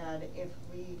like to add, if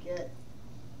we get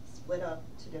split up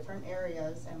to different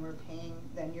areas and we're paying,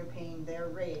 then you're paying their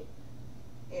rate.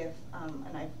 If,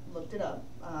 and I've looked it up,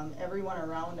 everyone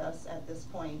around us at this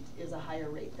point is a higher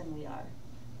rate than we are.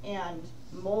 And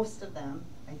most of them,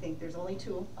 I think there's only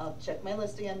 2, I'll check my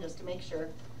list again just to make sure,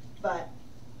 but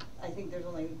I think there's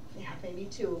only, maybe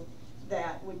 2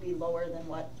 that would be lower than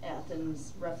what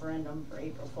Athens referendum for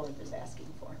April 4th is asking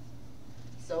for.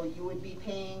 So you would be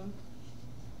paying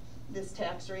this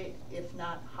tax rate, if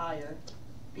not higher,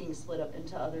 being split up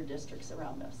into other districts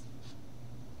around us.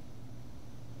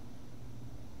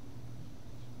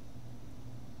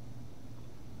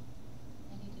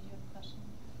 Andy, did you have a question?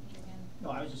 Raise your hand.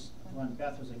 No, I was just, when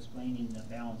Beth was explaining the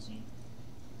balancing,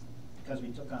 because we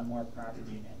took on more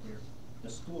property in that year, the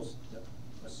school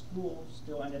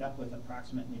still ended up with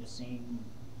approximately the same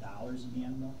dollars in the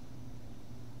end though?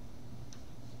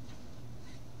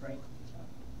 Right?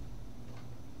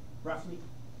 Roughly?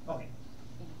 Okay.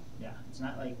 Yeah, it's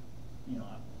not like, you know,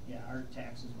 yeah, our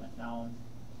taxes went down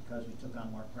because we took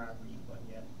on more property, but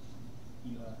yet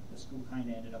you, the school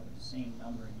kinda ended up with the same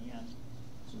number in the end.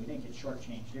 So we didn't get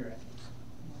shortchanged here at least.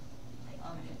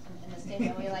 And the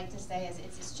statement we like to say is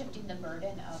it's shifting the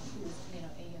burden of who's, you know,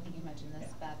 I think you mentioned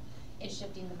this, Beth, it's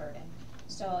shifting the burden.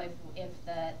 So if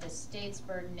the state's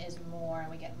burden is more and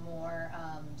we get more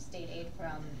state aid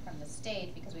from the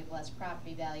state because we have less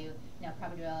property value, now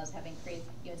property values have increased,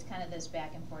 you know, it's kind of this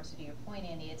back and forth. So to your point,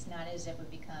 Andy, it's not as if we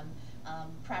become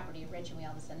property rich and we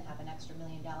all of a sudden have an extra $1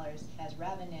 million as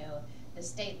revenue. The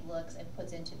state looks and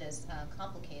puts into this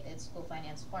complicated school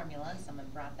finance formula, and someone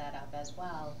brought that up as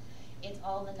well. It's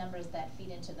all the numbers that feed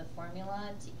into the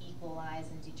formula to equalize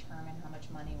and determine how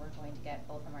much money we're going to get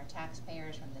both from our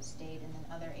taxpayers, from the state, and then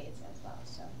other aids as well.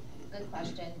 So, good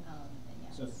question. And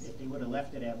yes. So if they would have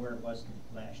left it at where it was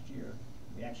last year,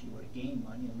 we actually would have gained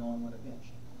money and no one would have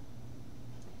bitched.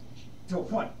 To a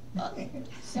point.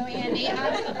 So Andy, I'm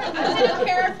going to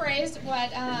paraphrase what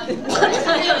That's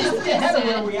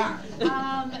where we are.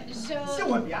 Still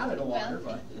wouldn't be out of the water,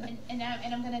 well, but. And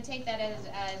I'm going to take that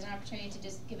as an opportunity to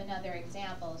just give another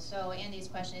example. So Andy's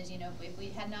question is, you know, if we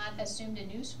had not assumed a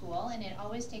new school, and it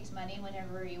always takes money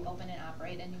whenever you open and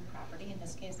operate a new property, in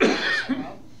this case, the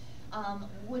school,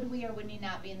 would we or would we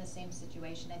not be in the same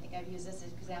situation? I think I've used this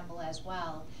example as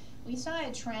well. We saw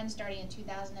a trend starting in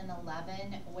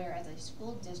 2011 where as a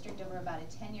school district over about a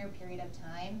 10-year period of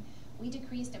time, we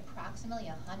decreased approximately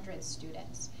 100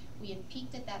 students. We had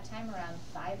peaked at that time around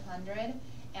 500,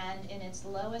 and in its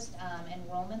lowest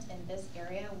enrollment in this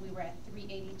area, we were at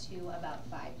 382 about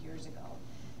 5 years ago.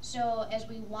 So as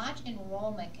we watch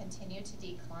enrollment continue to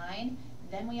decline,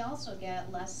 then we also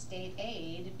get less state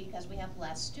aid because we have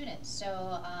less students.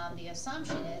 So the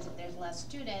assumption is if there's less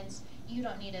students, you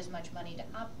don't need as much money to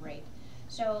operate.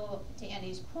 So to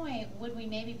Andy's point, would we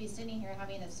maybe be sitting here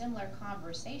having a similar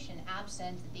conversation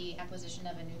absent the acquisition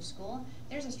of a new school?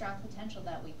 There's a strong potential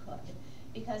that we could.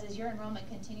 Because as your enrollment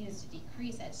continues to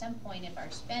decrease, at some point if our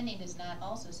spending does not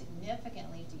also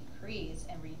significantly decrease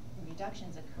and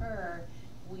reductions occur,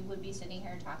 we would be sitting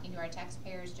here talking to our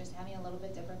taxpayers, just having a little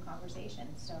bit different conversation.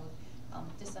 So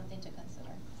just something to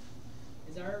consider.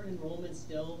 Is our enrollment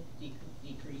still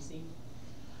decreasing?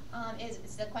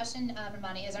 Is the question from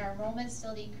Bonnie, is our enrollment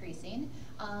still decreasing?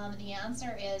 The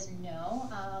answer is no.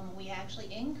 We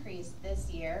actually increased this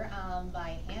year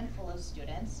by a handful of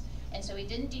students. And so we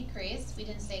didn't decrease. We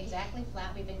didn't stay exactly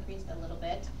flat. We've increased a little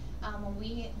bit. When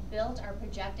we built our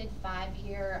projected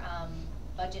 5-year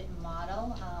budget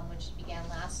model, which began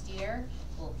last year,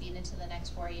 will feed into the next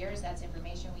 4 years. That's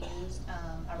information we used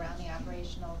around the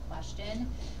operational question.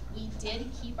 We did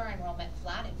keep our enrollment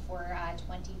flat at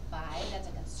 425. That's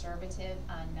a conservative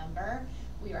number.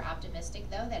 We are optimistic,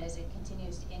 though, that as it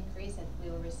continues to increase, that we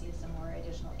will receive some more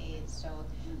additional aids. So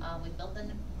we built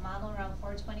the model around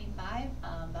 425,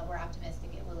 but we're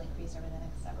optimistic it will increase over the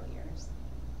next several years.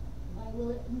 Why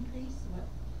will it increase?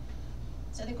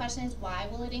 So the question is, why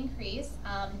will it increase?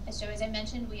 So as I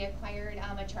mentioned, we acquired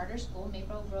a charter school,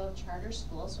 Maple Grove Charter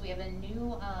School. So we have a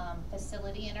new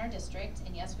facility in our district,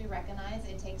 and yes, we recognize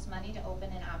it takes money to open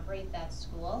and operate that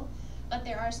school. But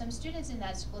there are some students in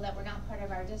that school that were not part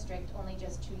of our district only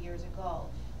just 2 years ago.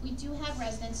 We do have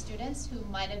resident students who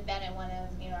might have been at one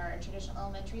of our traditional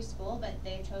elementary school, but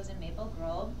they've chosen Maple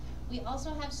Grove. We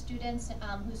also have students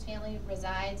whose family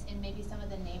resides in maybe some of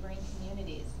the neighboring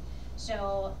communities.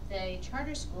 So the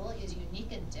charter school is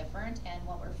unique and different, and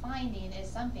what we're finding is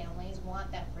some families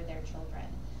want that for their children.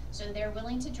 So they're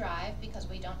willing to drive because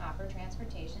we don't offer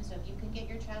transportation. So if you can get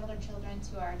your child or children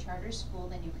to our charter school,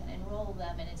 then you can enroll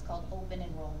them, and it's called open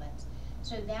enrollment.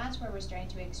 So that's where we're starting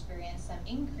to experience some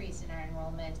increase in our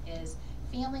enrollment, is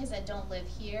families that don't live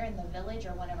here in the village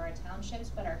or one of our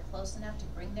townships but are close enough to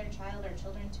bring their child or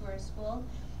children to our school.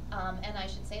 And I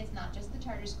should say it's not just the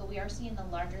charter school. We are seeing the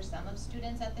larger sum of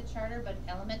students at the charter, but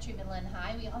elementary, middle, and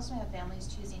high, we also have families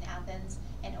choosing Athens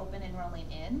and open enrolling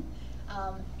in.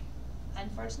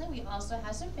 Unfortunately, we also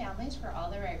have some families, for all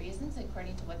the right reasons,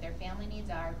 according to what their family needs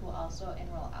are, who also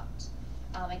enroll out.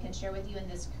 I can share with you in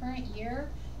this current year,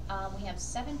 we have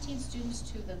 17 students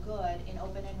to the good in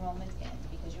open enrollment in,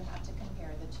 because you have to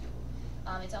compare the two.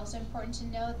 It's also important to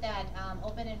note that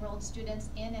open enrolled students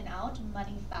in and out,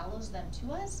 money follows them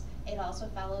to us. It also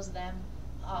follows them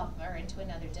off or into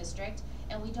another district,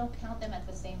 and we don't count them at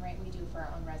the same rate we do for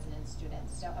our own resident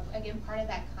students. So again, part of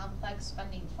that complex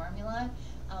funding formula,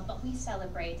 but we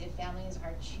celebrate if families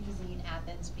are choosing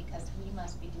Athens, because we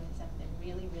must be doing something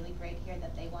really, really great here,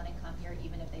 that they want to come here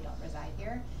even if they don't reside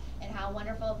here. And how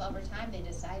wonderful if over time they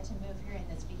decide to move here and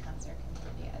this becomes their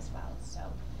community as well. So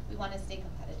we want to stay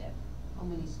competitive. How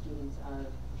many students are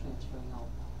transferring out?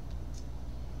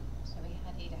 So we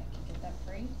had 8, I can get that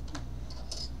free.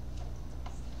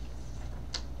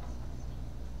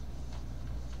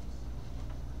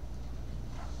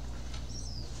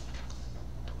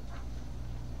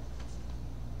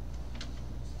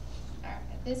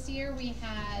 This year we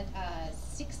had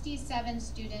 67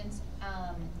 students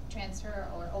transfer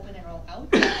or open enroll out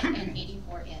and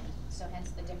 84 in. So hence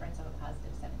the difference of a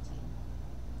positive 17.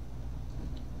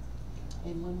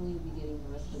 And when will you be getting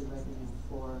the rest of the revenue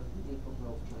for Maple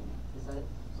Grove joining? Is that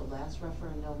the last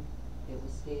referendum? It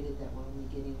was stated that we're only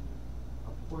getting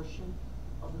a portion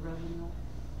of the revenue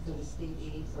for the state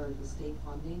aid or the state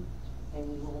funding, and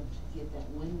we won't get that.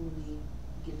 When will we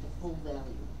get the full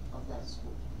value of that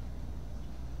school?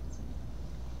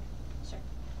 Sure.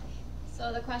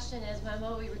 So the question is, when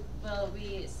will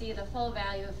we see the full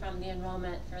value from the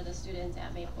enrollment for the students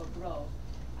at Maple Grove?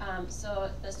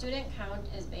 So the student count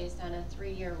is based on a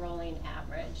 3-year rolling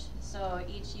average. So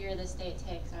each year the state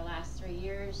takes our last 3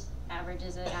 years,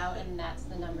 averages it out, and that's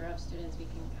the number of students we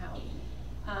can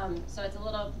count. So it's a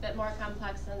little bit more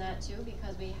complex than that too,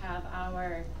 because we have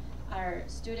our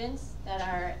students that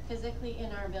are physically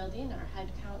in our building, our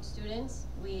head count students.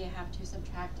 We have to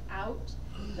subtract out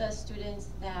the students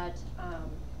that, I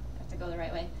have to go the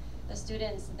right way, the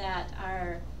students that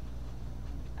are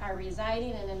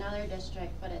residing in another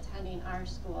district but attending our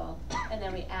school, and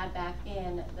then we add back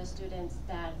in the students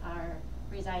that are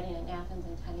residing in Athens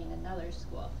and attending another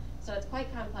school. So it's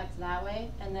quite complex that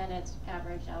way, and then it's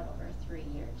averaged out over 3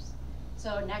 years.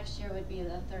 So next year would be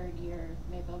the 3rd year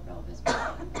Maple Grove is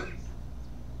paying.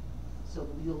 So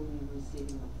you'll be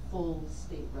receiving the full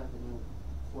state revenue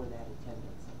for that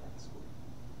attendance at that school?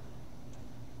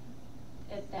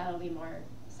 That'll be more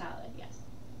solid, yes.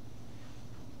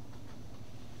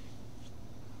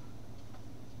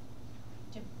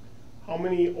 How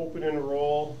many open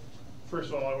enroll? First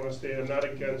of all, I want to state I'm not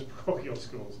against parochial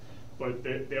schools, but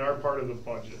they are part of the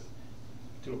budget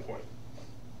to a point.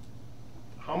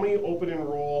 How many open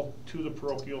enroll to the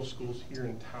parochial schools here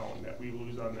in town that we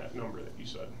lose on that number that you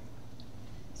said?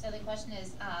 So the question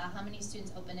is, how many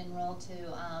students open enroll to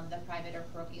the private or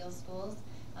parochial schools?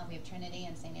 We have Trinity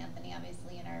and St. Anthony,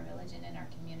 obviously, in our village and in our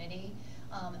community.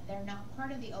 They're not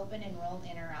part of the open enrolled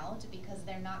in or out because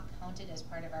they're not counted as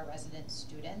part of our resident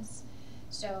students.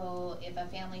 So if a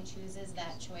family chooses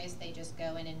that choice, they just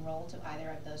go and enroll to either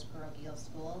of those parochial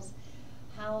schools.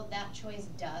 How that choice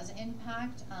does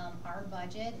impact our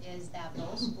budget is that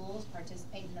those schools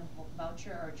participate in the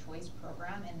voucher or choice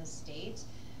program in the state.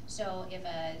 So if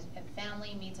a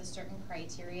family meets a certain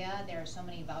criteria, there are so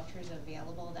many vouchers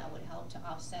available that would help to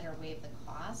offset or waive the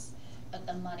costs, but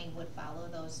the money would follow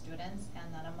those students,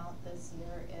 and that amount this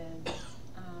year is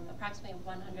approximately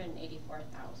 $184,000.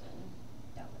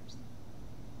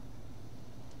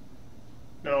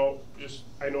 Now,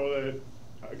 I know that,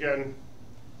 again,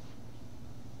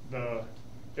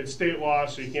 it's state law,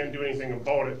 so you can't do anything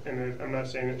about it, and I'm not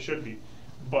saying it should be.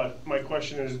 But my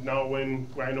question is now, when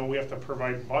I know we have to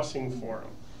provide busing for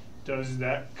them, does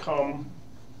that come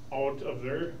out of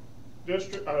their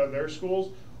district, out of their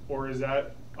schools, or is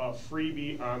that a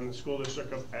freebie on the school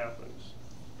district of Athens?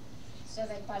 So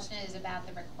the question is about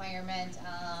the requirement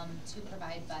to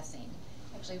provide busing.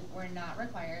 Actually, we're not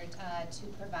required to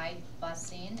provide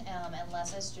busing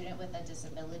unless a student with a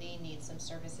disability needs some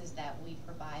services that we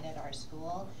provide at our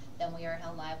school, then we are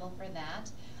held liable for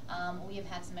that. We have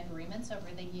had some agreements over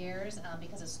the years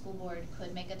because a school board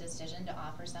could make a decision to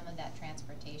offer some of that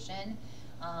transportation.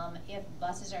 If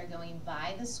buses are going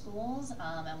by the schools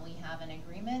and we have an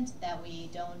agreement that we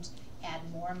don't add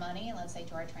more money, let's say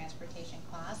to our transportation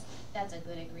costs, that's a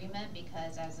good agreement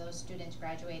because as those students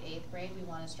graduate 8th grade, we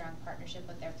want a strong partnership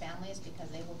with their families because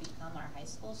they will become our high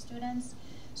school students.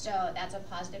 So that's a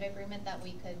positive agreement that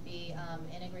we could be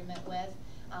in agreement with.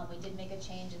 We did make a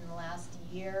change in the last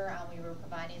year. We were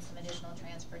providing some additional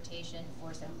transportation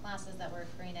for some classes that were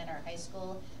occurring at our high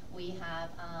school. We have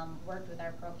worked with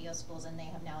our parochial schools and they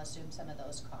have now assumed some of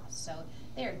those costs. So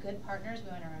they are good partners.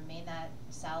 We want to remain that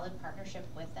solid partnership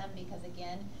with them because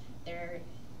again, they're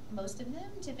most of them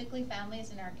typically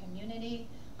families in our community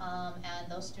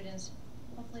and those students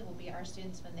hopefully will be our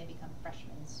students when they become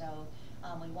freshmen. So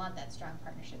we want that strong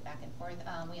partnership back and forth.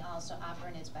 We also offer,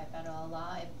 and it's by federal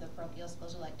law, if the parochial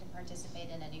schools would like to participate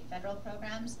in any federal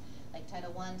programs, like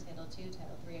Title I, Title II,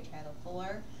 Title III, or Title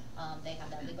IV, they have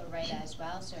that legal right as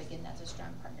well. So again, that's a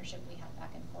strong partnership we have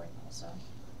back and forth also.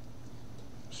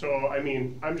 So, I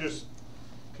mean, I'm just,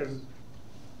 because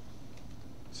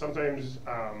sometimes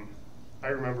I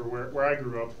remember where I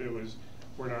grew up,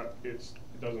 it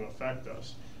doesn't affect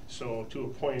us. So to a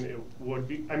point, it would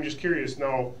be, I'm just curious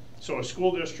now, so a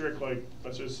school district like,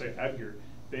 let's just say Edgar,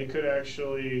 they could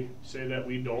actually say that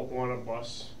we don't want a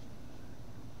bus.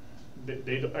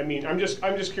 I mean, I'm just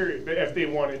curious if they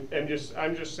wanted, I'm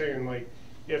just saying like,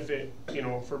 if it, you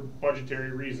know, for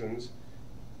budgetary reasons,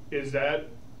 is that,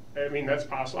 I mean, that's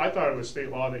possible. I thought it was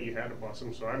state law that you had to bus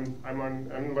them, so I'm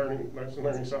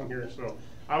learning something here. So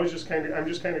I'm just kind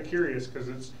of curious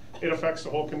because it affects the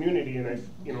whole community, and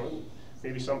you know,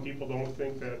 maybe some people don't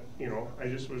think that, you know, I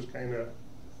just was kind of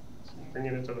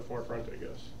bringing it to the forefront, I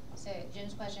guess. So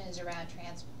Jim's question is around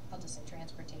I'll just say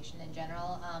transportation in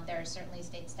general. There are certainly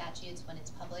state statutes when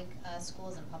it's public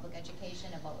schools and public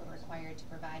education of what we're required to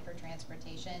provide for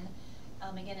transportation.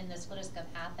 Again, in the school district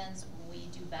of Athens, we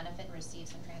do benefit and receive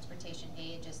some transportation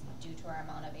aid just due to our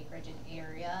amount of acreage and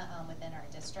area within our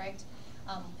district.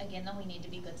 Again, though, we need to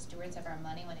be good stewards of our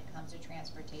money when it comes to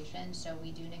transportation, so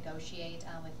we do negotiate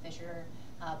with Fisher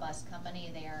Bus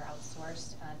Company. They are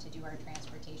outsourced to do our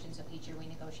transportation, so each year we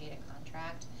negotiate a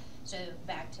contract. So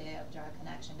back to draw a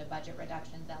connection to budget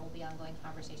reductions, that will be ongoing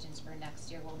conversations for next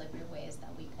year. We'll look at ways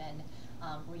that we can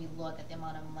relook at the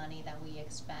amount of money that we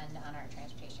expend on our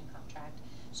transportation contract.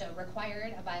 So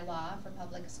required by law for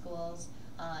public schools,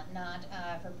 not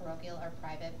for parochial or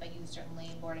private, but you certainly,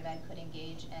 Board of Ed could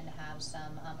engage and have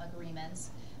some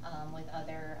agreements with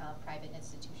other private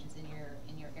institutions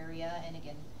in your area. And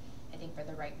again, I think for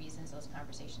the right reasons, those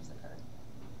conversations occur.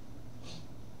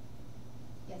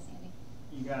 Yes, Andy?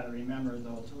 You gotta remember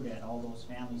though too that all those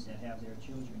families that have their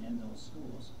children in those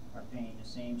schools are paying the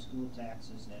same school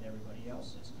taxes that everybody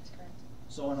else is. That's correct.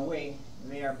 So in a way,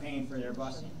 they are paying for their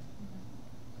busing.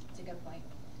 That's a good point.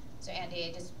 So Andy,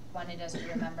 I just wanted us to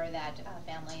remember that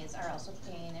families are also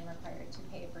paying and required to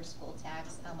pay for school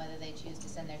tax whether they choose to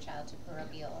send their child to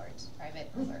parochial or to private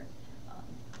or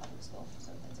public school.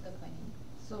 So that's a good point.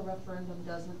 So referendum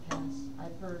doesn't pass.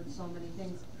 I've heard so many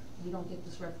things. We don't get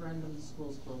this referendum, the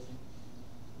school's closing.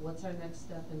 What's our next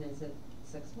step, and is it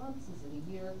 6 months, is it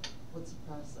a year? What's the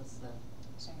process then?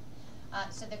 Sure.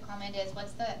 So the comment is,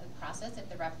 what's the process if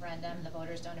the referendum, the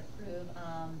voters don't approve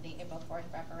the April 4th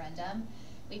referendum?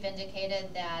 We've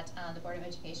indicated that the Board of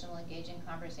Education will engage in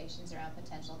conversations around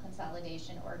potential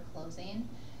consolidation or closing.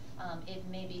 It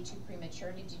may be too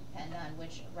premature to depend on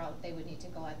which route they would need to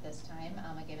go at this time.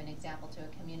 I gave an example to a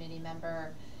community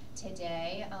member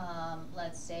today.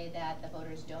 Let's say that the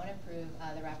voters don't approve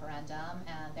the referendum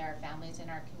and there are families in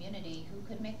our community who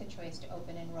could make the choice to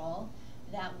open enroll.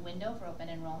 That window for open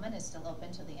enrollment is still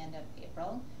open till the end of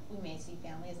April. We may see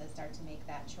families that start to make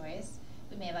that choice.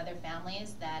 We may have other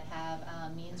families that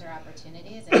have means or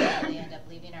opportunities and they end up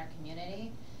leaving our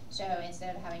community. So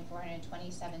instead of having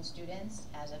 427 students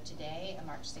as of today, on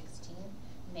March 16th,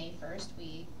 May 1st,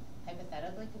 we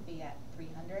hypothetically could be at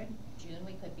 300. June,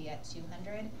 we could be at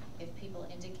 200. If people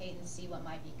indicate and see what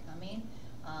might be coming,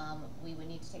 we would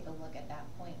need to take a look at that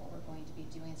point what we're going to be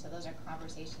doing. So those are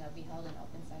conversations that will be held in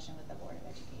open session with the Board of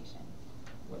Education.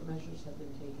 What measures have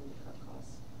been taken to cut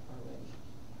costs already?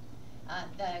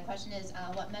 The question is,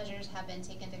 what measures have been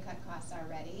taken to cut costs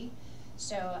already?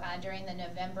 So during the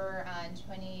November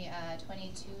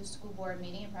 2022 school board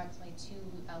meeting, approximately 2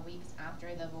 weeks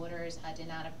after the voters did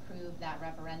not approve that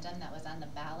referendum that was on the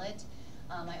ballot,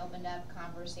 I opened up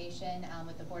conversation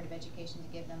with the Board of Education to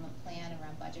give them a plan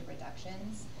around budget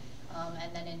reductions.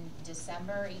 And then in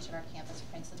December, each of our campus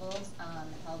principals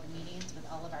held meetings with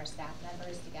all of our staff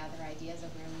members to gather ideas of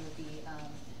where we would be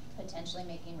potentially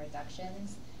making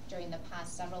reductions. During the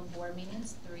past several board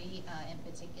meetings, 3 in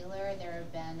particular, there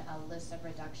have been a list of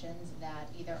reductions that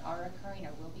either are occurring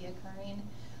or will be occurring.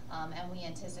 And we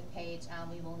anticipate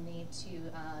we will need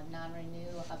to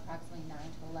non-renew approximately 9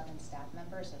 to 11 staff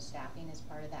members, so staffing is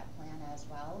part of that plan as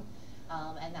well.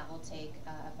 And that will take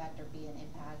effect or be an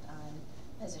impact on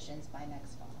positions by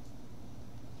next fall.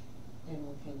 And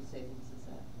what kind of savings is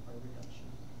that, or reduction?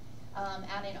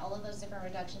 Adding all of those different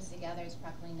reductions together is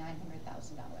approximately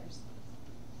 $900,000.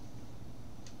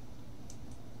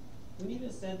 When you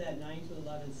just said that 9 to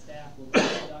 11 staff, will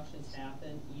those reductions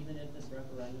happen even if this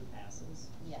referendum passes?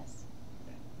 Yes.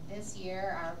 Okay. This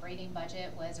year, our operating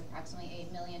budget was approximately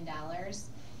 $8 million,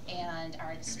 and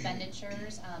our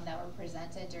expenditures that were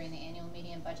presented during the annual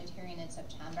meeting and budget hearing in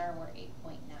September were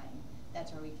 8.9.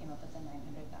 That's where we came up with the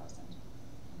 900,000.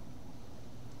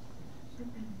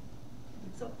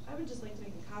 So I would just like to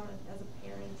make a comment as a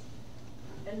parent.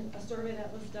 In a survey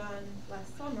that was done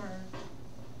last summer,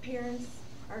 parents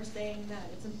are saying that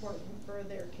it's important for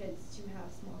their kids to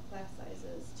have small class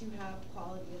sizes, to have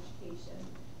quality education.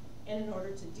 And in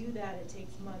order to do that, it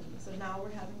takes money. So now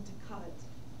we're having to cut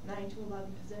 9 to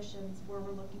 11 positions where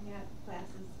we're looking at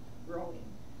classes growing.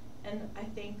 And I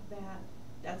think that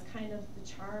that's kind of the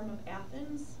charm of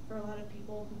Athens for a lot of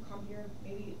people who come here.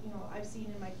 Maybe, you know, I've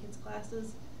seen in my kids'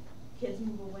 classes, kids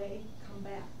move away, come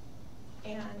back.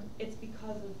 And it's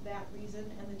because of that reason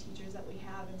and the teachers that we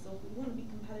have. And so if we want to be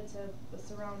competitive with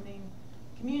surrounding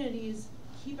communities,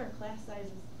 keep our class sizes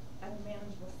at a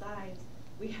manageable size,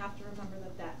 we have to remember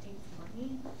that that takes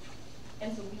money.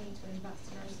 And so we need to invest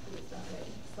in our schools that way.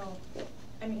 So,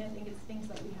 I mean, I think it's things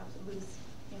that we have to lose,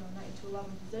 you know, 9 to 11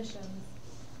 positions,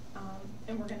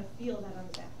 and we're going to feel that on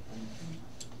the back end.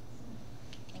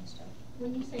 Thanks, Joe.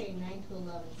 When you say 9 to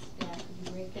 11 staff, could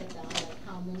you break that down, like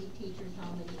how many teachers, how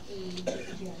many aides,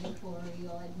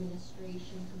 janitorial,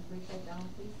 administration, could you break that down,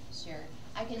 please? Sure.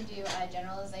 I can do a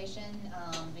generalization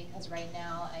because right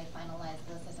now a finalized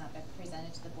list has not been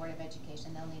presented to the Board of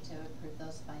Education. They'll need to approve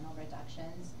those final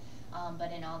reductions.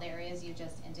 But in all the areas you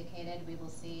just indicated, we will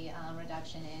see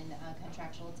reduction in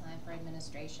contractual time for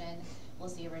administration. We'll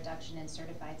see a reduction in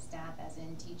certified staff as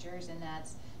in teachers, and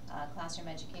that's classroom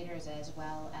educators as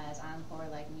well as encore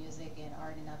like music and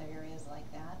art and other areas like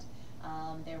that.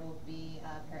 There will be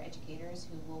paraeducators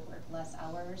who will work less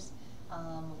hours.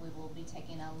 We will be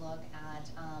taking a look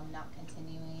at not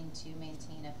continuing to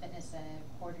maintain a fitness center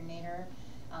coordinator.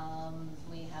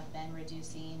 We have been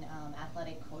reducing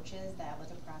athletic coaches. That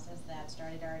was a process that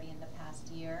started already in the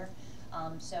past year.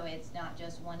 So it's not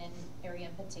just one area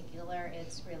in particular,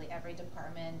 it's really every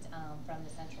department from the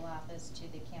central office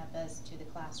to the campus to the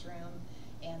classroom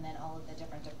and then all of the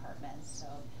different departments. So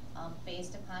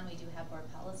based upon, we do have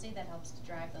board policy that helps to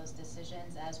drive those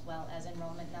decisions as well as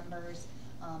enrollment numbers,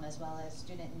 as well as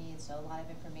student needs. So a lot of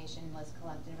information was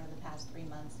collected over the past 3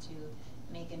 months to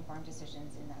make informed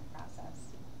decisions in that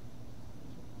process.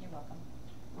 You're welcome.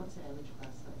 What's the average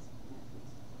class size?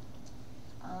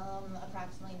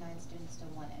 Approximately 9 students to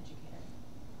 1 educator.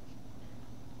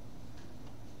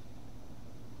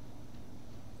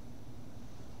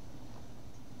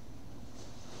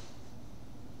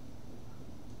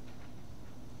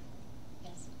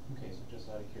 Yes. Okay, so just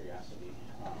out of curiosity,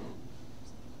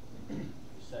 you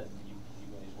said you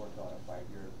guys worked out a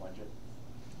 5-year budget?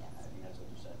 Yes. I think that's what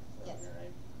you said Yes. earlier,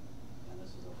 right? And this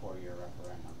is a 4-year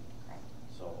referendum. Correct.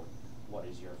 So what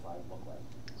does year 5 look like?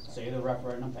 Say the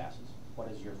referendum passes, what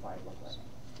does year 5 look like?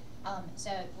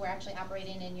 So we're actually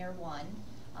operating in year 1,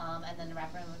 and then the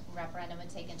referendum would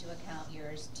take into account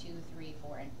years 2, 3,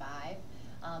 4, and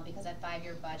 5. Because that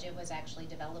 5-year budget was actually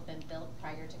developed and built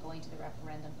prior to going to the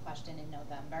referendum question in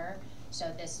November.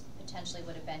 So this potentially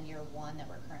would have been year 1 that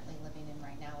we're currently living in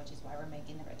right now, which is why we're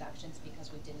making the reductions,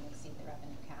 because we didn't exceed the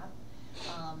revenue cap.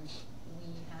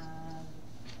 We have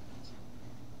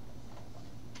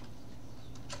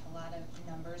a lot of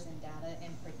numbers and data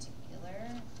in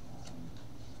particular.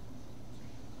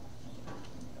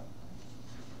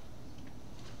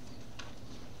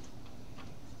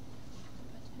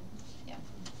 Yeah.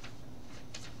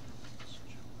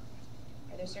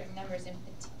 Are there certain numbers in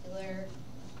particular?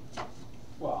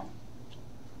 Well,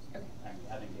 Okay. I mean,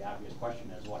 I think the obvious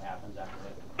question is what happens after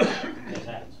this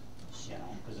ends, you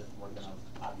know, because we're gonna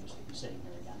obviously be sitting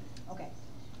here again. Okay,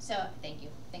 so thank you.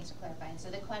 Thanks for clarifying. So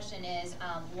the question is,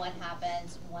 what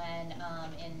happens when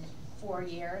in 4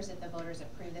 years, if the voters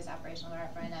approve this operational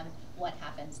referendum, what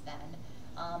happens then?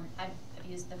 I've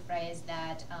used the phrase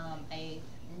that a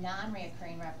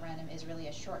non-reoccurring referendum is really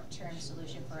a short-term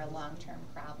solution for a long-term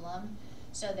problem.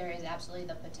 So there is absolutely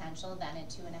the potential that in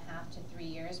 2.5 to 3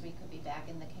 years, we could be back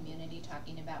in the community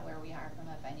talking about where we are from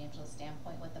a financial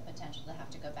standpoint, with the potential to have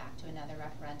to go back to another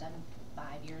referendum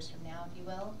 5 years from now, if you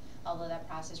will, although that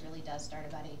process really does start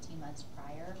about 18 months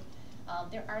prior.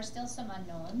 There are still some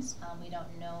unknowns. We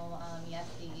don't know yet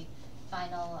the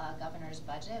final governor's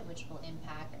budget, which will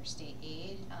impact our state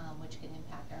aid, which can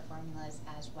impact our formulas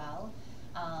as well.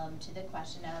 To the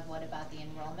question of what about the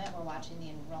enrollment, we're watching the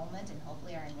enrollment, and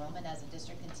hopefully our enrollment as a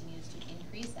district continues to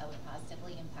increase. That would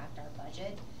positively impact our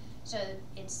budget. So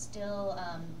it's still,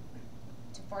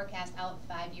 to forecast out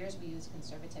 5 years, we use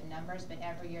conservative numbers, but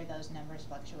every year those numbers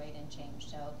fluctuate and change.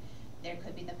 So there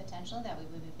could be the potential that we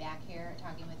would be back here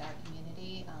talking with our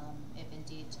community if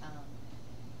indeed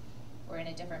we're in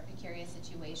a different precarious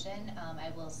situation.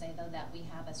 I will say though that we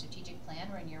have a strategic plan.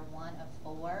 We're in year 1 of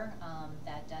 4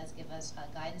 that does give us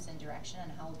guidance and direction on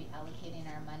how we'll be allocating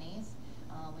our monies.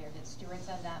 We are good stewards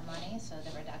of that money, so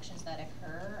the reductions that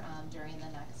occur during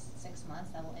the next 6 months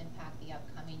that will impact the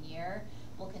upcoming year,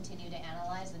 we'll continue to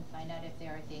analyze and find out if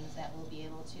there are things that we'll be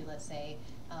able to, let's say,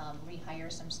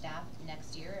 rehire some staff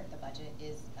next year if the budget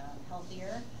is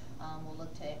healthier. We'll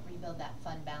look to rebuild that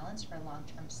fund balance for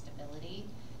long-term stability.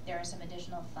 There are some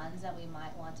additional funds that we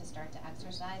might want to start to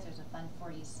exercise. There's a Fund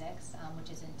 46,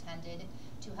 which is intended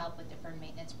to help with deferred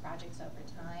maintenance projects over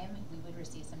time. We would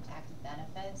receive some tax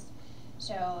benefits.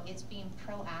 So it's being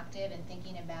proactive and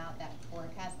thinking about that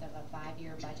forecast of a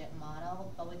 5-year budget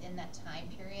model, but within that time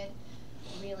period,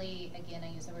 really, again,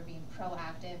 I use the word being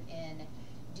proactive in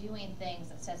doing things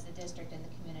that sets the district and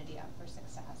the community up for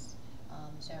success.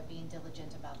 So being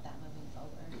diligent about that moving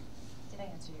forward. Did I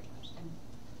answer your question?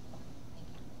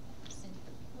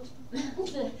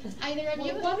 Either of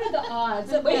you? What are the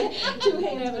odds that we two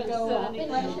hands would go up?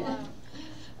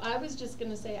 I was just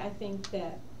going to say, I think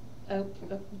that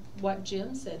what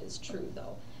Jim said is true,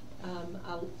 though.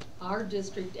 Our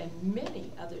district and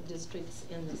many other districts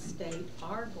in the state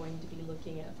are going to be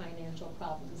looking at financial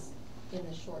problems in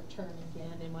the short term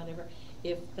again, and whatever,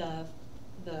 if the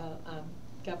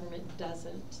government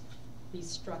doesn't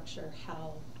restructure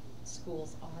how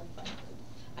schools are funded.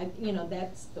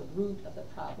 That's the root of the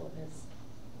problem,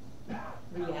 is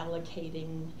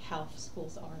reallocating how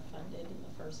schools are funded in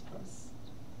the first place.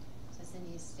 So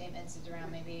Cindy's statements is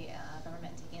around maybe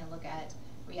government taking a look at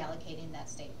reallocating that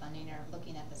state funding or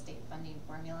looking at the state funding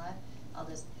formula. I'll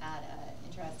just add an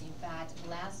interesting fact.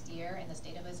 Last year in the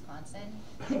state of Wisconsin,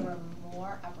 there were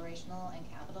more operational and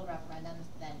capital referendums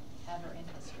than ever in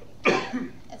history.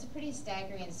 That's a pretty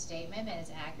staggering statement, and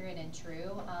it's accurate and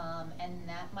true, and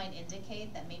that might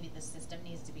indicate that maybe the system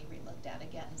needs to be relooked at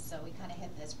again. So we kind of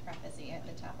hit this precipice at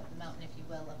the top of the mountain, if you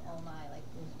will, of oh my, like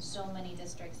so many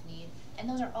districts need, and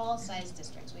those are all size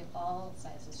districts. We have all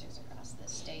size districts across the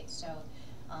state. So,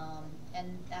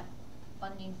 and that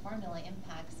funding formula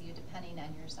impacts you depending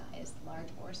on your size, large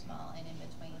or small, and in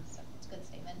between. So it's a good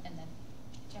statement. And then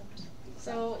Jefferson.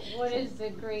 So what is the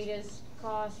greatest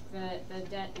cost that the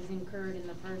debt is incurred in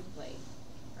the first place,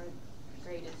 or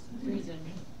greatest reason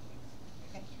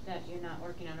that you're not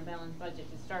working on a balanced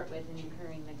budget to start with and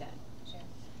incurring the debt? Sure.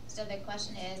 So the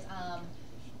question is,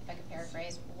 if I could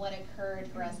paraphrase, what occurred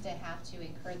for us to have to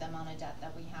incur the amount of debt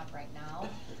that we have right now?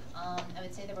 I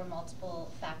would say there were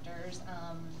multiple factors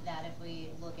that if we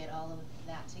look at all of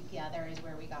that together is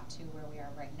where we got to where we are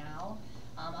right now.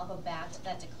 I'll go back to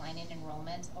that declining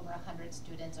enrollment, over 100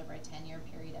 students over a 10-year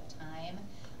period of time.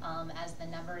 As the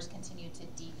numbers continue to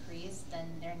decrease, then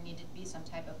there needed to be some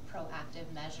type of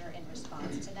proactive measure in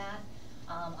response to that.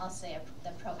 I'll say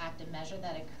the proactive measure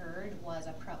that occurred was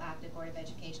a proactive Board of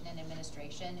Education and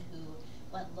Administration who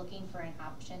went looking for an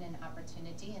option and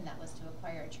opportunity, and that was to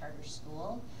acquire a charter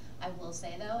school. I will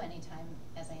say though, anytime,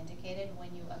 as I indicated,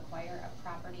 when you acquire a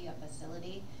property, a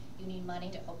facility, you need money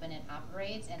to open and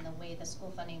operate, and the way the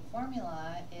school funding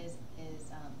formula is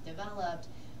developed,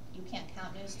 you can't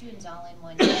count new students all in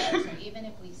 1 year. So even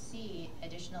if we see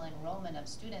additional enrollment of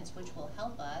students, which will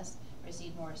help us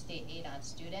receive more state aid on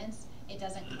students, it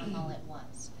doesn't come all at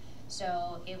once.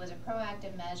 So it was a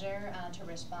proactive measure to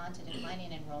respond to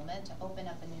declining enrollment, to open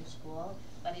up a new school,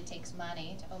 but it takes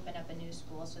money to open up a new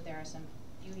school, so there are some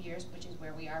few years, which is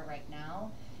where we are right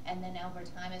now. And then over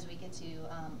time, as we get to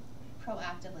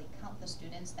proactively count the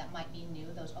students that might be new,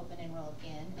 those open enrolled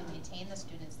in, and maintain the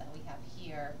students that we have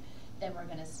here, then we're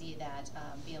going to see that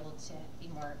be able to be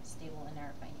more stable in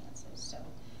our finances. So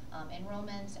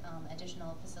enrollment,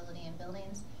 additional facility and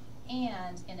buildings,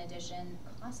 and in addition,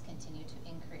 costs continue to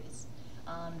increase.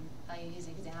 I'll use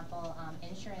example,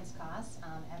 insurance costs.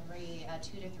 Every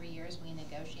 2 to 3 years, we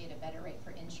negotiate a better rate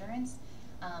for insurance.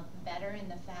 Better in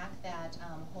the fact that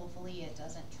hopefully it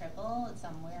doesn't triple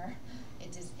somewhere.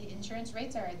 Insurance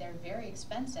rates they're very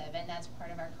expensive, and that's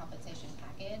part of our compensation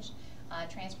package.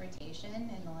 Transportation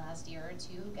in the last year or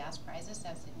two, gas prices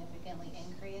have significantly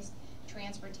increased.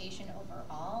 Transportation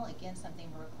overall, again, something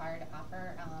we're required to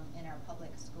offer in our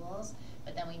public schools,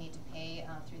 but then we need to pay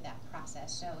through that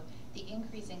process. So the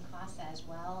increase in costs as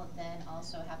well then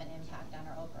also have an impact on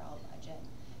our overall budget.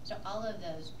 So all of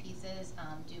those pieces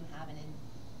do have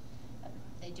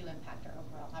they do impact our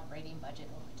overall operating budget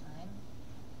over time.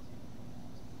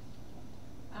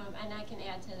 And I can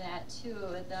add to that too.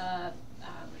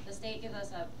 The state gives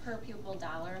us a per pupil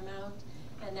dollar amount,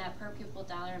 and that per pupil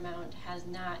dollar amount has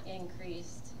not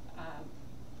increased.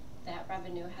 That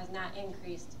revenue has not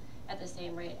increased at the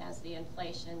same rate as the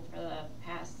inflation for the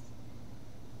past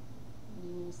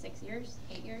 6 years,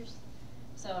 8 years.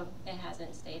 So it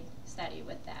hasn't stayed steady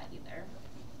with that either.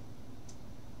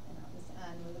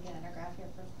 And we're looking at our graph here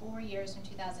for 4 years from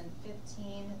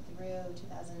 2015 through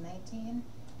 2019.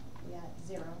 We had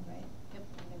 0, right? Yep.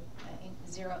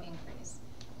 Zero increase.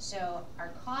 So our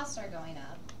costs are going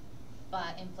up,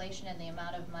 but inflation and the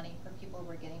amount of money per pupil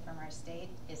we're getting from our state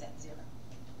is at 0.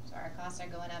 So our costs are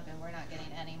going up and we're not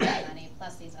getting any more money,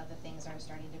 plus these other things are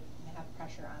starting to have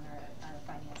pressure on our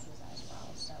finances as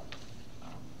well. So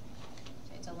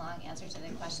it's a long answer to the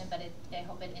question, but I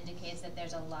hope it indicates that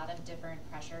there's a lot of different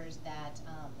pressures that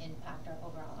impact our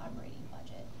overall operating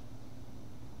budget.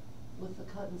 With the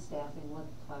cut in staffing, what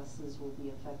classes will be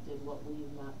affected? What will you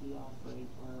not be offering,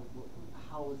 or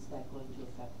how is that going to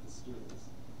affect the students?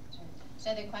 Sure.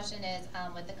 So the question is,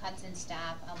 with the cuts in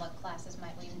staff, what classes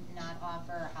might we not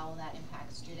offer? How will that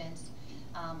impact students?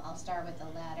 I'll start with the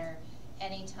latter.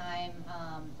 Anytime,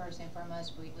 first and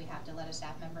foremost, we have to let a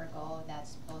staff member go,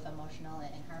 that's both emotional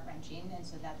and heart-wrenching, and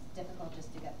so that's difficult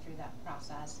just to get through that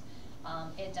process.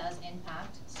 It does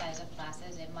impact size of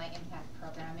classes. It might impact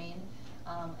programming.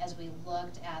 As we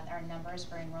looked at our numbers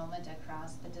for enrollment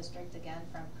across the district, again,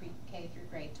 from pre-K through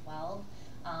grade 12,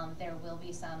 there will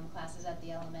be some classes at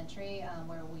the elementary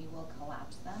where we will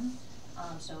collapse them.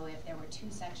 So if there were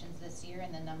 2 sections this year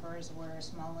and the numbers were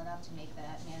small enough to make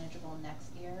that manageable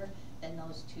next year, then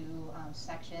those 2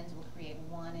 sections will create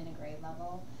 1 in a grade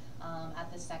level.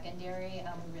 At the secondary,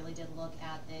 we really did look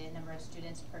at the number of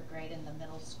students per grade in the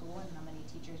middle school and how many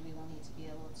teachers we will need to be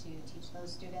able to teach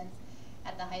those students.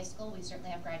 At the high school, we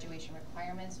certainly have graduation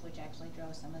requirements, which actually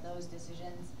drove some of those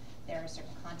decisions. There are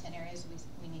certain content areas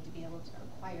we need to be able to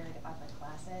require to offer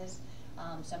classes.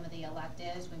 Some of the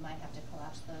electives, we might have to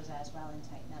collapse those as well and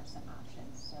tighten up some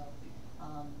options. So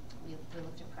we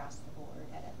looked across the board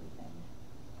at everything.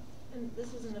 And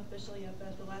this isn't official yet, but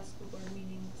at the last school board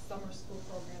meeting, summer school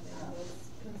programming was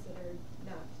considered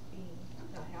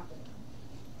not happening,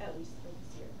 at least for this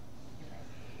year. You're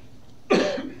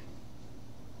right.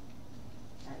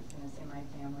 I was going to say my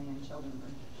family and children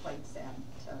were quite sad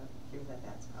to hear that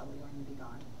that's probably going to be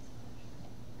gone.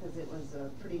 Because it was a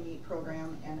pretty neat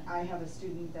program, and I have a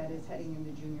student that is heading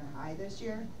into junior high this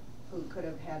year who could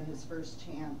have had his first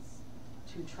chance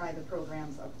to try the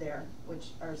programs up there, which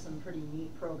are some pretty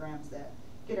neat programs that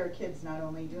get our kids not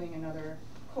only doing another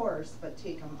course, but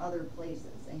take them other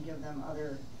places and give them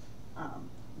other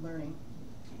learning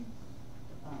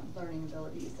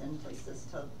abilities and places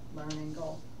to learn and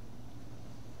go.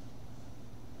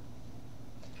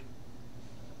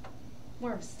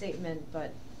 More of a statement,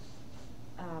 but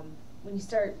when you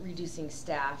start reducing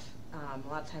staff, a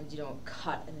lot of times you don't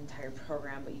cut an entire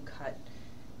program, but you cut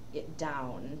it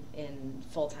down in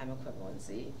full-time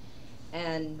equivalency.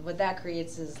 And what that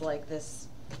creates is like this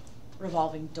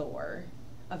revolving door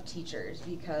of teachers,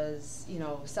 because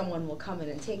someone will come in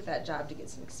and take that job to get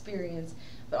some experience,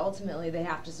 but ultimately they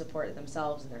have to support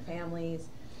themselves and their families,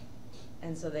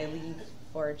 and so they leave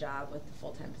for a job with the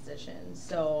full-time position.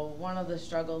 So one of the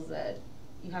struggles that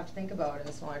you have to think about in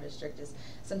a smaller district is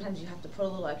sometimes you have to put a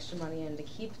little extra money in to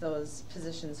keep those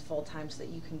positions full-time so that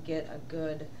you can get a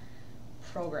good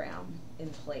program in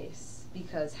place,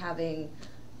 because having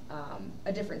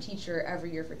a different teacher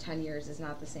every year for 10 years is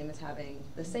not the same as having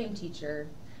the same teacher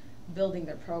building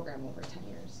their program over 10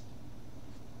 years.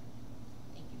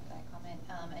 Thank you for that comment.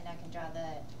 And I can draw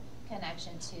the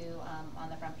connection to, on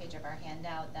the front page of our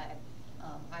handout, that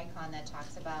icon that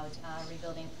talks about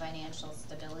rebuilding financial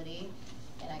stability.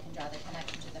 And I can draw the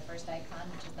connection to the first icon,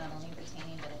 which is not only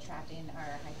retaining but attracting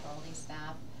our high-quality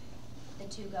staff. The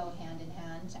 2 go hand in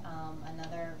hand.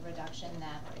 Another reduction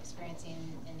that we're experiencing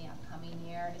in the upcoming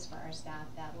year is for our staff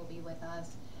that will be with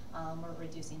us. We're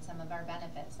reducing some of our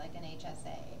benefits, like an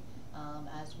HSA.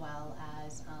 as well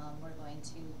as we're going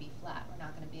to be flat. We're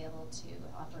not going to be able to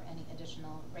offer any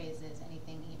additional raises,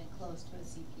 anything even close to a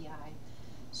CPI.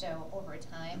 So over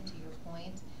time, to your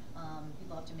point,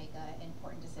 people have to make an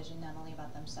important decision not only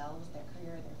about themselves, their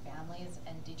career, their families,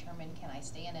 and determine, can I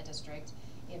stay in a district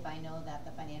if I know that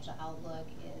the financial outlook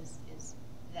is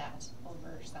that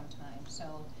over some time.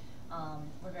 So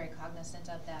we're very cognizant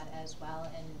of that as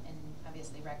well, and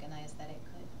obviously recognize that it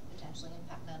could potentially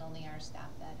impact not only our staff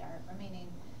that are remaining,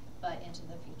 but into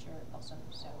the future also.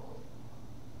 So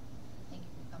thank you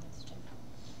for your comments, Jim.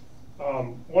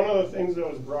 One of the things that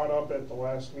was brought up at the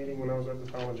last meeting when I was at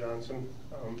the town of Johnson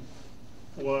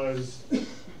was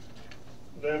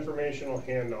the informational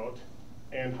handout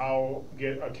and how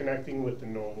connecting with the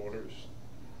no voters.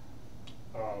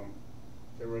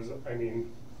 There was, I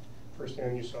mean,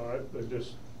 firsthand you saw it,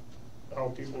 just how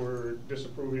people were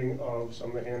disapproving of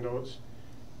some of the handouts.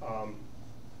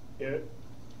 It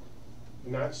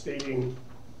not stating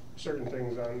certain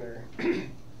things on there.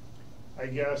 I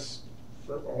guess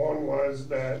for one was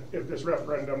that if this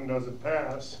referendum doesn't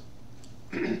pass,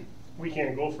 we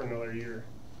can't go for another year.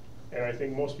 And I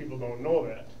think most people don't know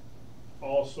that.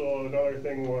 Also, another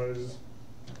thing was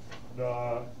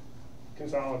the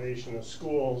consolidation of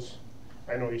schools.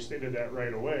 I know you stated that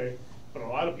right away, but a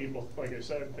lot of people, like I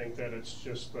said, think that it's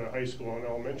just the high school and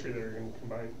elementary that are going to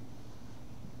combine.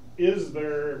 Is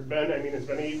there been, I mean, it's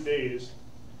been 8 days,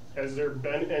 has there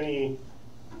been any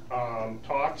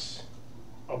talks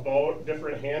about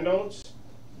different handouts,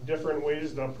 different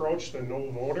ways to approach the no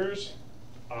voters?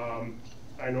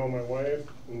 I know my wife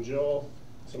and Jill,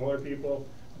 some other people,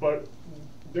 but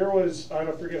there was, I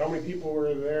don't forget how many people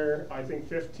were there, I think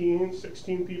 15,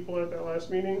 16 people at that last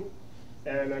meeting.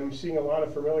 And I'm seeing a lot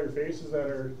of familiar faces that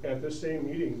are at this same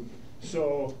meeting.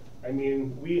 So, I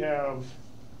mean, we have,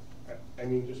 I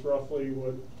mean, just roughly,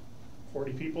 what,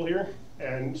 40 people here?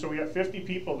 And so we got 50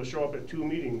 people to show up at 2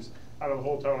 meetings out of the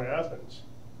whole town of Athens.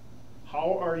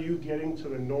 How are you getting to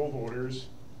the no voters,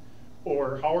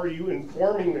 or how are you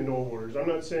informing the no voters? I'm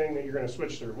not saying that you're going to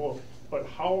switch their vote, but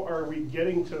how are we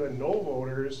getting to the no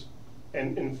voters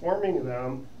and informing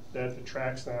them that the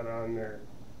track's not on there,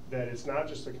 that it's not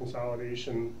just a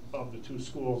consolidation of the 2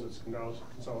 schools, it's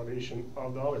consolidation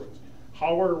of the other ones?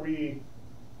 How are we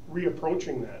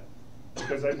reapproaching that?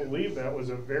 Because I believe that was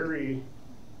a very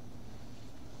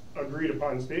agreed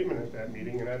upon statement at that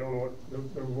meeting, and I don't know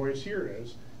what the voice here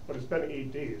is, but it's been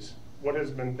 8 days. What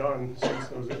has been done since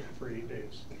those for 8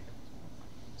 days?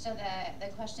 So the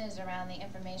question is around the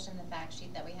information, the fact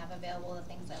sheet that we have available, the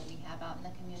things that we have out in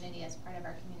the community as part of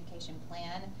our communication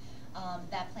plan.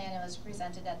 That plan was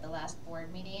presented at the last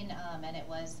board meeting, and it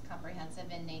was comprehensive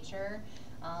in nature.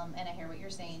 And I hear what you're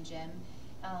saying, Jim.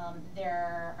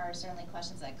 There are certainly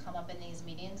questions that come up in these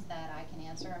meetings that I can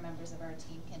answer, or members of our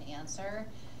team can answer.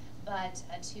 But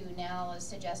to now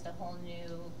suggest a whole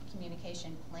new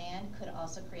communication plan could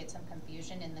also create some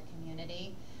confusion in the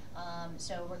community.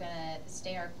 So we're going to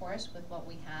stay our course with what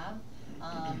we have.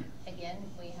 Again,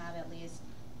 we have at least,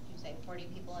 you say, 40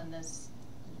 people in this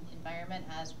environment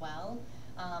as well.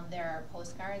 There are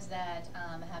postcards that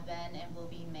have been and will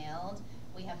be mailed.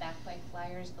 We have backpack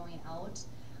flyers going out.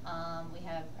 We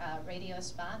have radio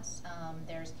spots.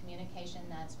 There's communication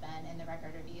that's been in the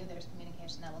record review. There's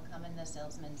communication that will come in the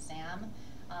Salesman Sam.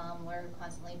 We're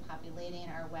constantly populating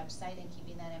our website and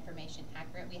keeping that information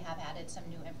accurate. We have added some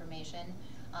new information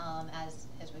as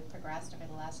we've progressed over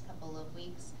the last couple of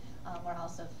weeks. We're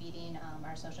also feeding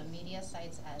our social media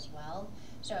sites as well.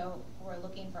 So we're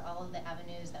looking for all of the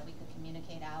avenues that we could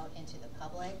communicate out into the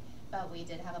public. But we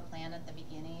did have a plan at the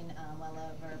beginning,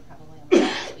 well over probably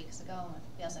almost 6 weeks ago.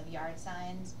 We also have yard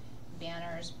signs,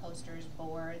 banners, posters,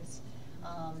 boards.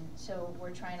 So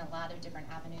we're trying a lot of different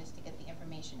avenues to get the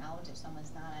information out. If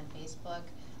someone's not on Facebook,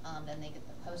 then they get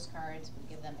the postcards. We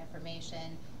give them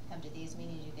information. Come to these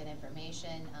meetings, you get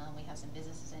information. We have some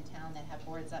businesses in town that have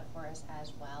boards up for us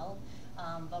as well.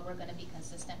 But we're going to be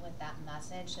consistent with that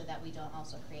message so that we don't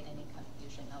also create any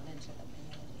confusion out into the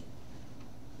community.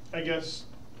 I guess,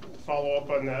 follow up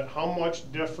on that, how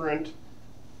much different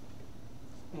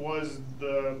was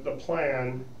the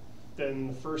plan than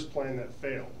the first plan that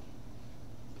failed?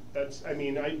 That's, I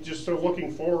mean, just so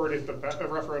looking forward, if the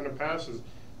referendum passes,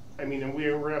 I mean, and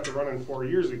we're gonna have to run in 4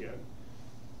 years again.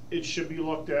 It should be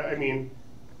looked at, I mean,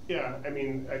 yeah, I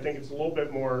mean, I think it's a little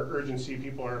bit more urgency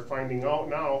people are finding out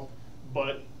now,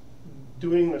 but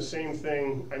doing the same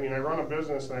thing, I mean, I run a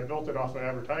business and I built it off of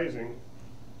advertising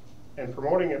and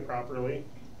promoting it properly.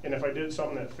 And if I did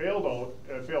something that failed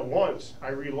once,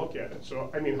 I relook at it. So,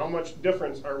 I mean, how much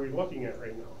difference are we looking at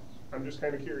right now? I'm just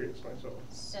kind of curious myself.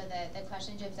 So the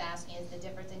question Jim's asking is the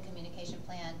difference in communication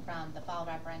plan from the fall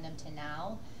referendum to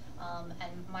now.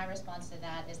 And my response to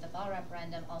that is the fall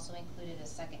referendum also included a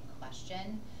second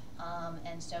question.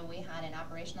 And so we had an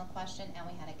operational question and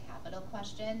we had a capital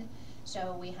question.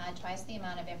 So we had twice the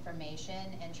amount of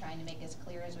information and trying to make as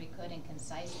clear as we could and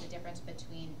concise the difference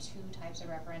between two types of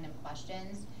referendum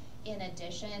questions. In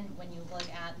addition, when you look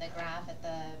at the graph at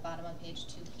the bottom of page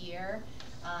 2 here,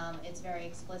 it's very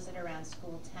explicit around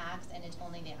school tax and it's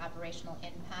only the operational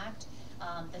impact.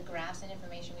 The graphs and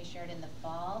information we shared in the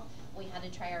fall, we had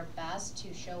to try our best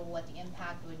to show what the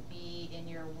impact would be in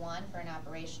year 1 for an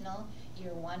operational,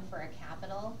 year 1 for a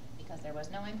capital, because there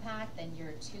was no impact, then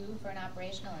year 2 for an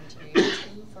operational, and year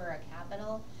 2 for a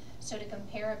capital. So to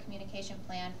compare a communication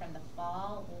plan from the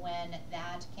fall, when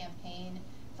that campaign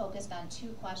focused on 2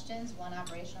 questions, 1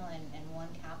 operational and 1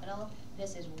 capital,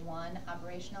 this is 1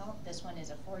 operational. This one is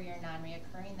a 4-year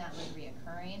non-reoccurring, that was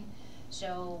reoccurring.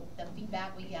 So the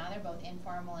feedback we gather, both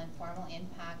informal and formal,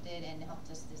 impacted and helped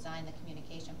us design the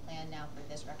communication plan now for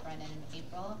this referendum in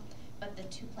April. But the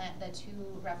two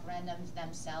referendums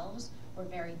themselves were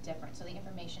very different, so the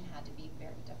information had to be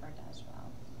very different as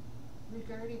well.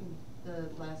 Regarding the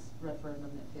last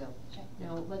referendum that failed, Sure.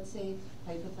 now let's say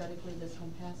hypothetically this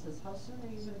one passes, how soon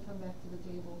are you going to come back to the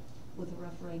table with a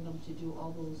referendum to do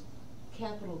all those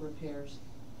capital repairs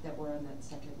that were on that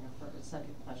second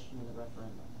question of the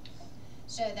referendum?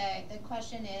 So the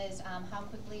question is, how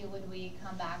quickly would we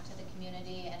come back to the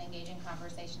community and engage in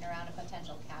conversation around a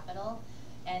potential capital?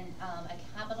 And a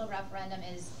capital referendum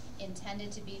is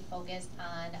intended to be focused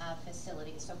on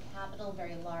facilities, so capital,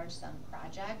 very large sum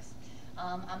projects.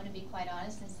 I'm going to be quite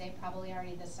honest and say probably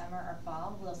already this summer or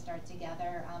fall, we'll start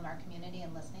together our community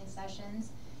and listening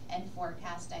sessions and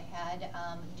forecast ahead.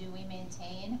 Do we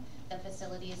maintain the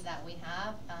facilities that we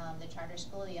have, the charter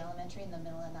school, the elementary, and the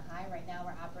middle and the high? Right now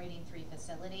we're operating 3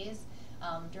 facilities.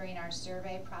 During our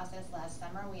survey process last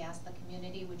summer, we asked the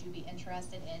community, would you be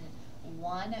interested in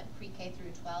 1 pre-K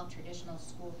through 12 traditional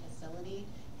school facility?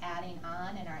 Adding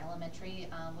on in our elementary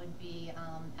would be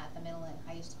at the middle and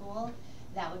high school.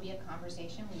 That would be a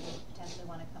conversation we would potentially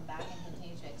want to come back and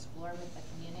continue to explore with the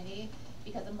community,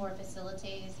 because the more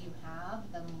facilities you have,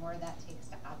 the more that takes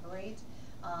to operate.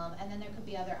 And then there could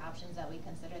be other options that we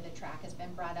consider. The track has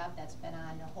been brought up, that's been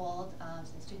on hold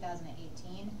since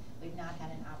 2018. We've not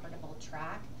had an operable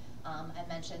track. I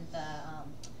mentioned the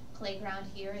playground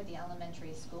here at the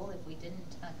elementary school. If we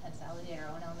didn't consolidate our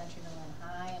own elementary, middle, and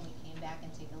high, and we came back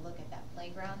and take a look at that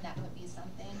playground, that would be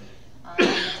something. We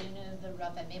do know the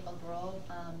roof at Maple Grove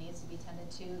needs to be tended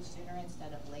to sooner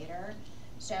instead of later.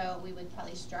 So we would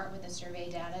probably start with the survey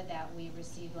data that we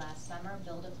received last summer,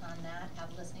 build upon that,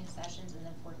 have listening sessions, and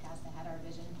then forecast ahead our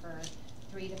vision for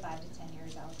 3 to 5 to 10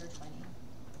 years out for 20.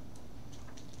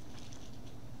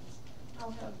 How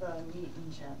have the meet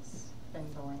and chats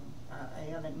been going?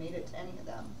 I haven't made it to any of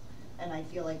them, and I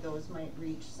feel like those might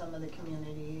reach some of the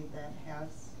community that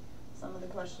has some of the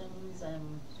questions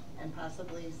and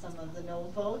possibly some of the no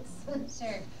votes.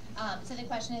 Sure. So the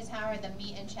question is, how are the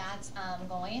meet and chats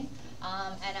going?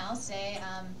 And I'll say,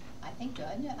 I think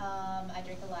good. I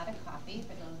drink a lot of coffee,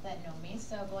 for those that know me,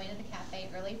 so going to the cafe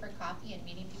early for coffee and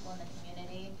meeting people in the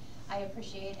community, I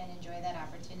appreciate and enjoy that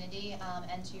opportunity.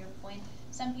 And to your point,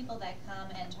 some people that come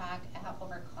and talk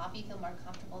over coffee feel more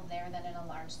comfortable there than in a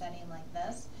large setting like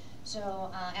this.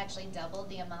 So actually doubled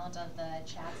the amount of the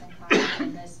chats and coffee,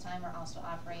 and this time we're also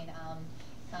offering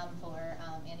come for,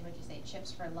 Andy, would you say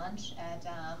chips for lunch at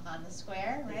on the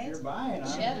square, right? If you're buying,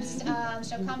 chips.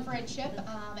 So come for a chip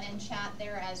and chat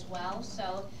there as well.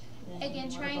 So again,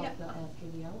 what trying about to after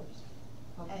the hours?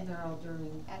 How come they're all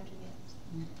during after the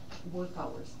hours. work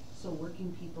hours? So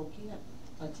working people can't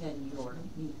attend your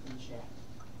meet and chat.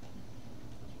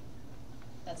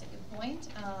 That's a good point.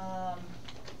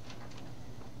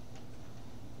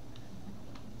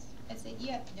 I'd say,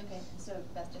 yeah, okay, so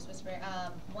that's just whisper.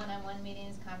 One-on-one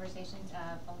meetings, conversations,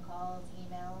 phone calls,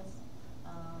 emails.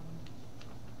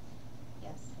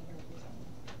 Yes, I hear what you're saying.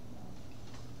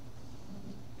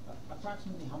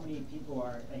 Approximately how many people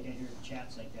are like at your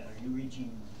chats like that? Are you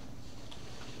reaching?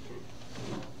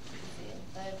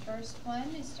 The first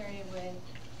one is started with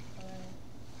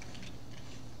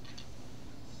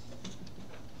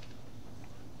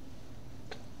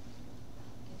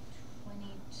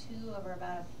 22 over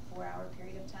about a 4-hour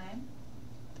period of time.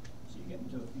 So you get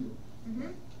into a few.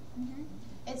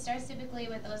 It starts typically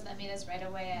with those that meet us right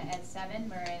away at 7.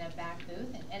 We're in a back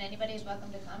booth, and anybody's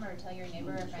welcome to come or tell your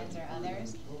neighbor or friends or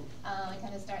others. We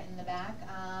kind of start in the back,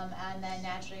 and then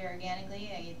naturally,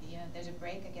 organically, you know, if there's a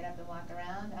break, I get up and walk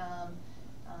around.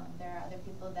 There are other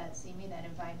people people that see me that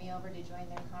invite me over to join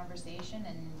their conversation,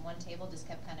 and one table just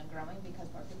kept kind of growing because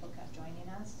more people kept joining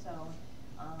us. So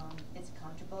it's a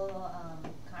comfortable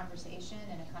conversation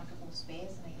and a comfortable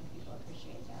space, and I think people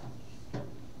appreciate that.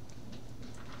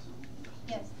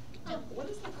 Yes. What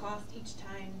is the cost each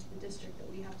time to the district that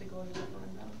we have to go to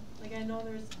referendum? Like, I know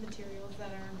there's materials that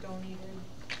are donated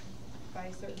by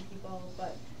certain people,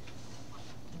 but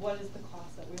what is the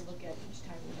cost that we look at each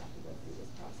time we have to go through this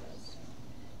process?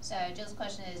 So Jill's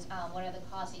question is, what are the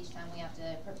costs each time we have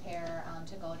to prepare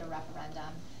to go to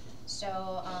referendum?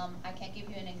 So I can't give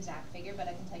you an exact figure, but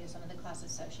I can tell you some of the costs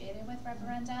associated with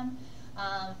referendum.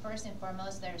 First and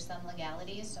foremost, there's some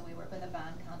legalities. So we work with a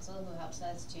bond counsel who helps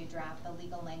us to draft the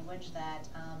legal language that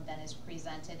then is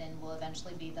presented and will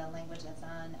eventually be the language that's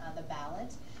on the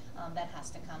ballot. That has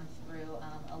to come through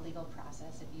a legal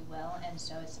process, if you will, and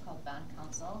so it's called bond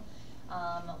counsel.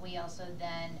 We also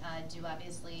then do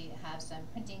obviously have some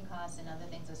printing costs and other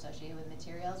things associated with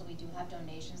materials. We do have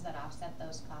donations that offset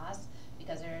those costs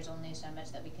because there is only so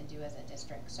much that we can do as a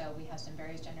district. So we have some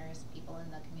very generous people in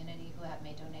the community who have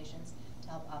made donations to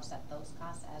help offset those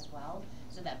costs as well.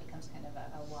 So that becomes kind of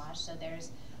a wash. So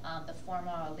there's the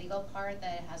formal or legal part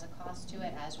that has a cost to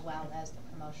it, as well as the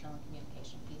promotional and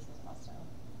communication pieces also.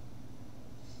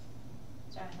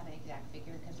 So I don't have an exact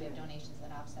figure because we have donations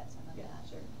that offset some of that.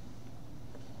 Sure.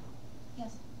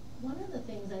 Yes. One of the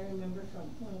things I remember from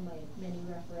one of my many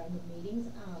referendum meetings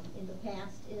in the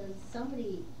past is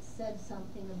somebody said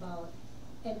something about,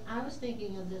 and I was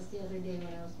thinking of this the other day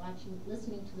when I was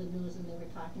listening to the news, and they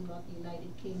were talking about the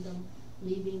United Kingdom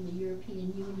leaving the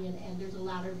European Union, and there's a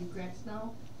lot of regrets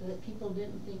now that people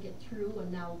didn't think it through,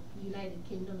 and now the United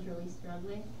Kingdom's really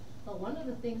struggling. But one of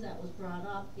the things that was brought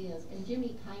up is, and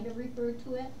Jimmy kind of referred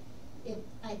to it,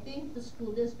 I think the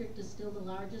school district is still the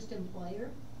largest employer.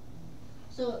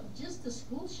 So just the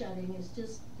school shutting is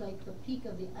just like the peak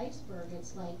of the iceberg.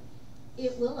 It's like,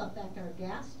 it will affect our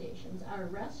gas stations, our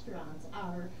restaurants,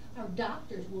 our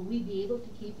doctors. Will we be able to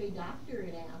keep a doctor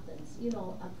in Athens? You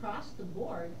know, across the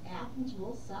board, Athens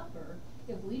will suffer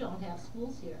if we don't have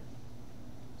schools here.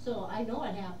 So I know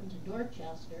it happened to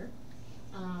Dorchester,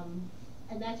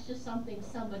 and that's just something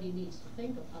somebody needs to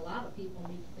think of. A lot of people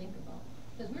need to think about.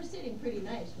 Because we're sitting pretty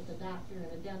nice with a doctor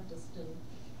and a dentist, and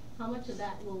how much of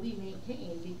that will we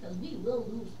maintain? Because we will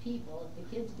lose people. If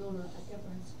the kids go to a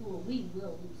different school, we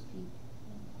will lose people.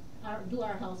 Do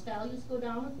our house values go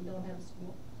down if we don't have a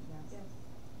school? Yes.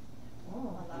 Oh,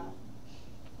 A lot.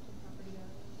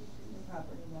 The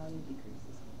property value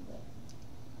decreases a little bit.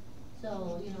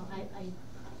 So, you know,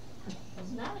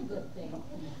 it's not a good thing.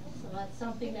 So that's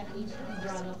something that needs to be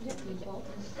brought up to people.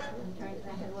 I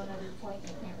had one other point,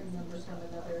 I can't remember from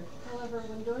another. However,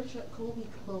 when Colby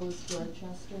closed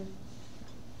Dorchester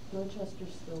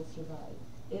still survived.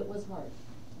 It was hard.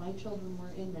 My children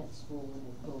were in that school when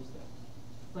they closed it.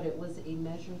 But it was a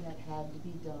measure that had to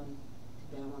be done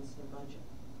to balance their budget.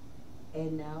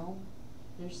 And now,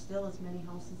 there's still as many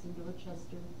houses in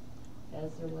Dorchester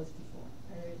as there was before.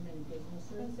 Very many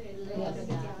businesses. Yes.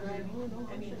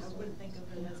 I mean, I wouldn't think of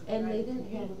it as a And they thriving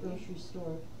didn't have a community. grocery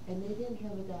store, and they didn't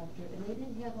have a doctor, and they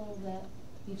didn't have all that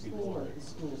before the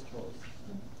schools closed.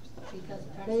 Because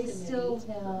They still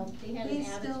proximity. have, They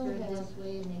had an Abbotsford this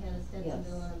way, and they had a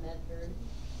Stetsonville and a Medford.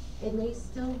 and they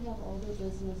still have all their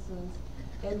businesses,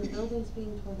 and the buildings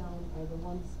being torn down are the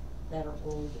ones that are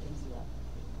old and left.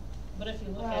 But if you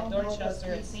look Well, at no, the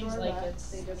Dorchester, it street seems store like left,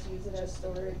 it's. they just use it as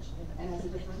storage and as a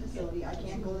different facility. I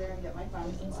can't go there and get my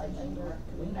farm supplies anymore.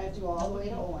 I have to go all the way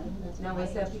to Owen. Now,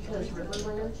 is that because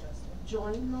Riverland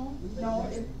joined though? No,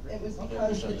 it was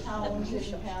because the town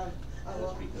didn't have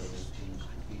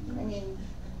I mean,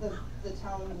 the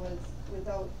town was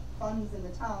without funds in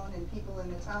the town and people in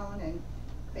the town and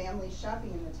families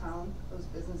shopping in the town, those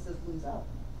businesses lose out.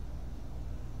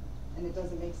 And it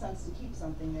doesn't make sense to keep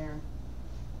something there.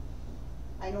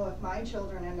 I know if my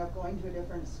children end up going to a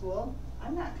different school,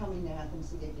 I'm not coming to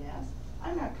Athens to get gas.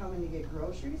 I'm not coming to get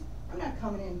groceries. I'm not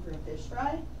coming in for a fish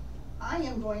fry. I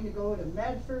am going to go to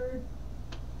Medford,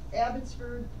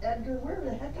 Abbotsford, Edgar, wherever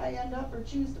the heck I end up or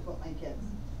choose to put my kids.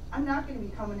 I'm not gonna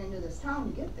be coming into this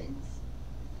town to get things.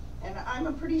 And I'm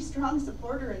a pretty strong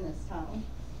supporter in this town.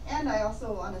 And I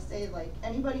also wanna say, like,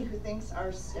 anybody who thinks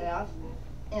our staff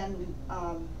and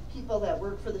people that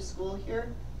work for the school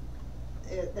here,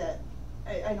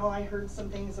 I know I heard some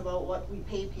things about what we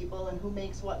pay people and who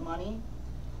makes what money.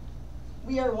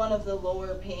 We are one of the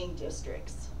lower paying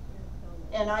districts.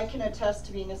 And I can attest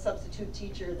to being a substitute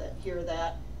teacher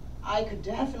that I could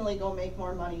definitely go make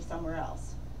more money somewhere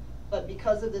else. But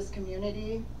because of this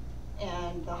community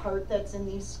and the heart that's in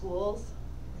these schools,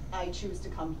 I choose to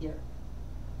come here.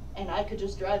 and I could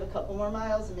just drive a couple more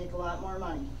miles and make a lot more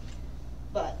money.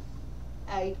 But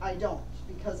I don't,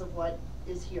 because of what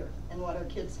is here and what our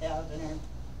kids have in our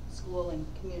school and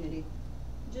community.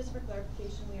 Just for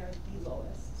clarification, we are the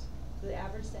lowest. The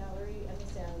average salary and the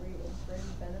salary and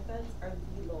fringe benefits are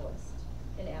the lowest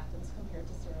in Athens compared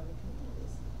to surrounding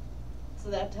communities. So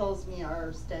that tells me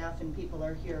our staff and people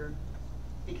are here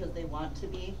because they want to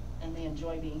be and they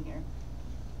enjoy being here.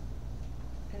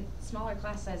 And smaller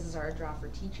class sizes are a draw for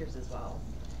teachers as well.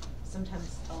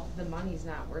 Sometimes the money's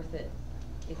not worth it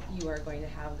if you are going to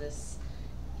have this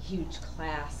huge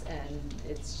class and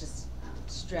it's just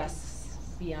stress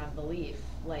beyond belief.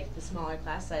 Like the smaller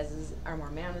class sizes are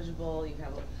more manageable, you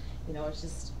have, you know, it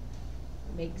just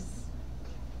makes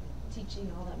teaching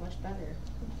all that much better.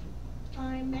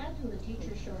 I imagine the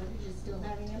teacher shortage is still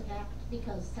having an impact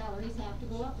because salaries have to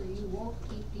go up or you won't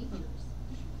keep teachers.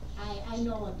 I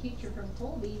know a teacher from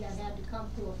Colby that had to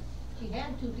come to she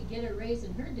had to get a raise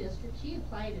in her district. She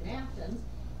applied in Athens,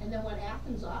 and then when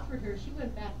Athens offered her, she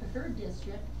went back to her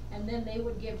district, and then they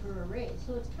would give her a raise.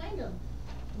 So it's kind of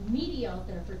meaty out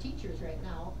there for teachers right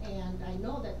now, and I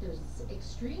know that there's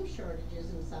extreme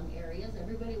shortages in some areas.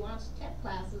 Everybody wants tech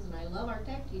classes, and I love our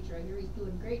tech teacher. I hear he's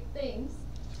doing great things.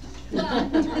 But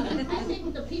I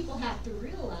think the people have to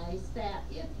realize that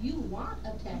if you want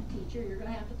a tech teacher, you're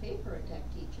gonna have to pay for a tech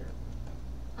teacher.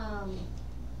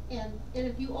 And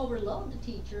if you overload the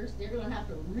teachers, they're gonna have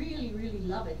to really, really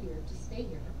love it here to stay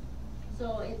here.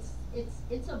 So it's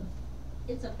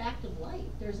a fact of life.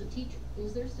 There's a teacher,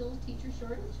 is there still a teacher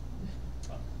shortage?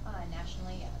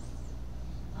 Nationally, yes.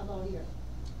 How about here?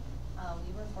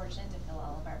 We were fortunate to fill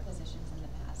all of our positions in the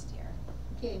past year.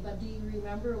 Okay, but do you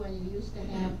remember when you used to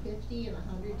have 50 and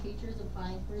 100 teachers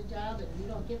applying for a job, and you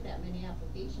don't get that many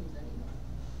applications anymore?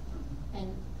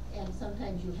 And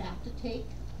sometimes you have to take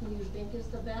who you think is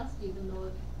the best, even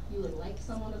though you would like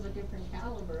someone of a different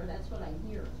caliber. That's what I'm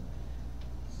hearing.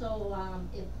 So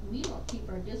if we don't keep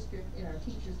our district and our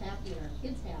teachers happy and our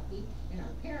kids happy and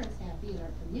our parents happy and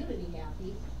our community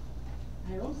happy,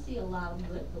 I don't see a lot of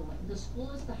good going. The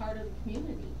school is the heart of the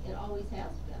community. It always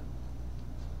has been.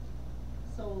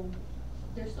 So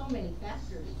there's so many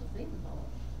factors to think about.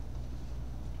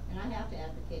 And I have to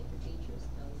advocate for teachers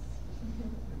because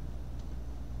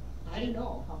I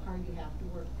know how hard you have to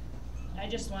work. I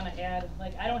just want to add,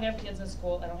 like, I don't have kids in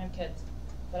school, I don't have kids,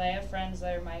 but I have friends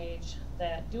that are my age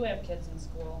that do have kids in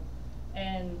school.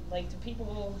 And like to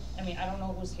people, I mean, I don't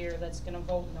know who's here that's gonna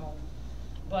vote no,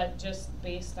 but just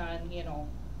based on, you know,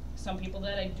 some people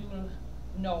that I do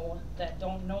know that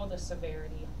don't know the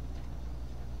severity.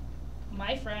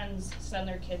 My friends send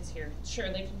their kids here. Sure,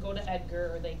 they could go to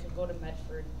Edgar or they could go to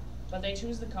Medford, but they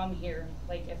choose to come here.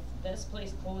 Like if this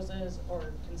place closes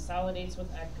or consolidates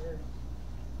with Edgar,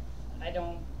 I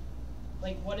don't,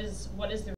 like what is the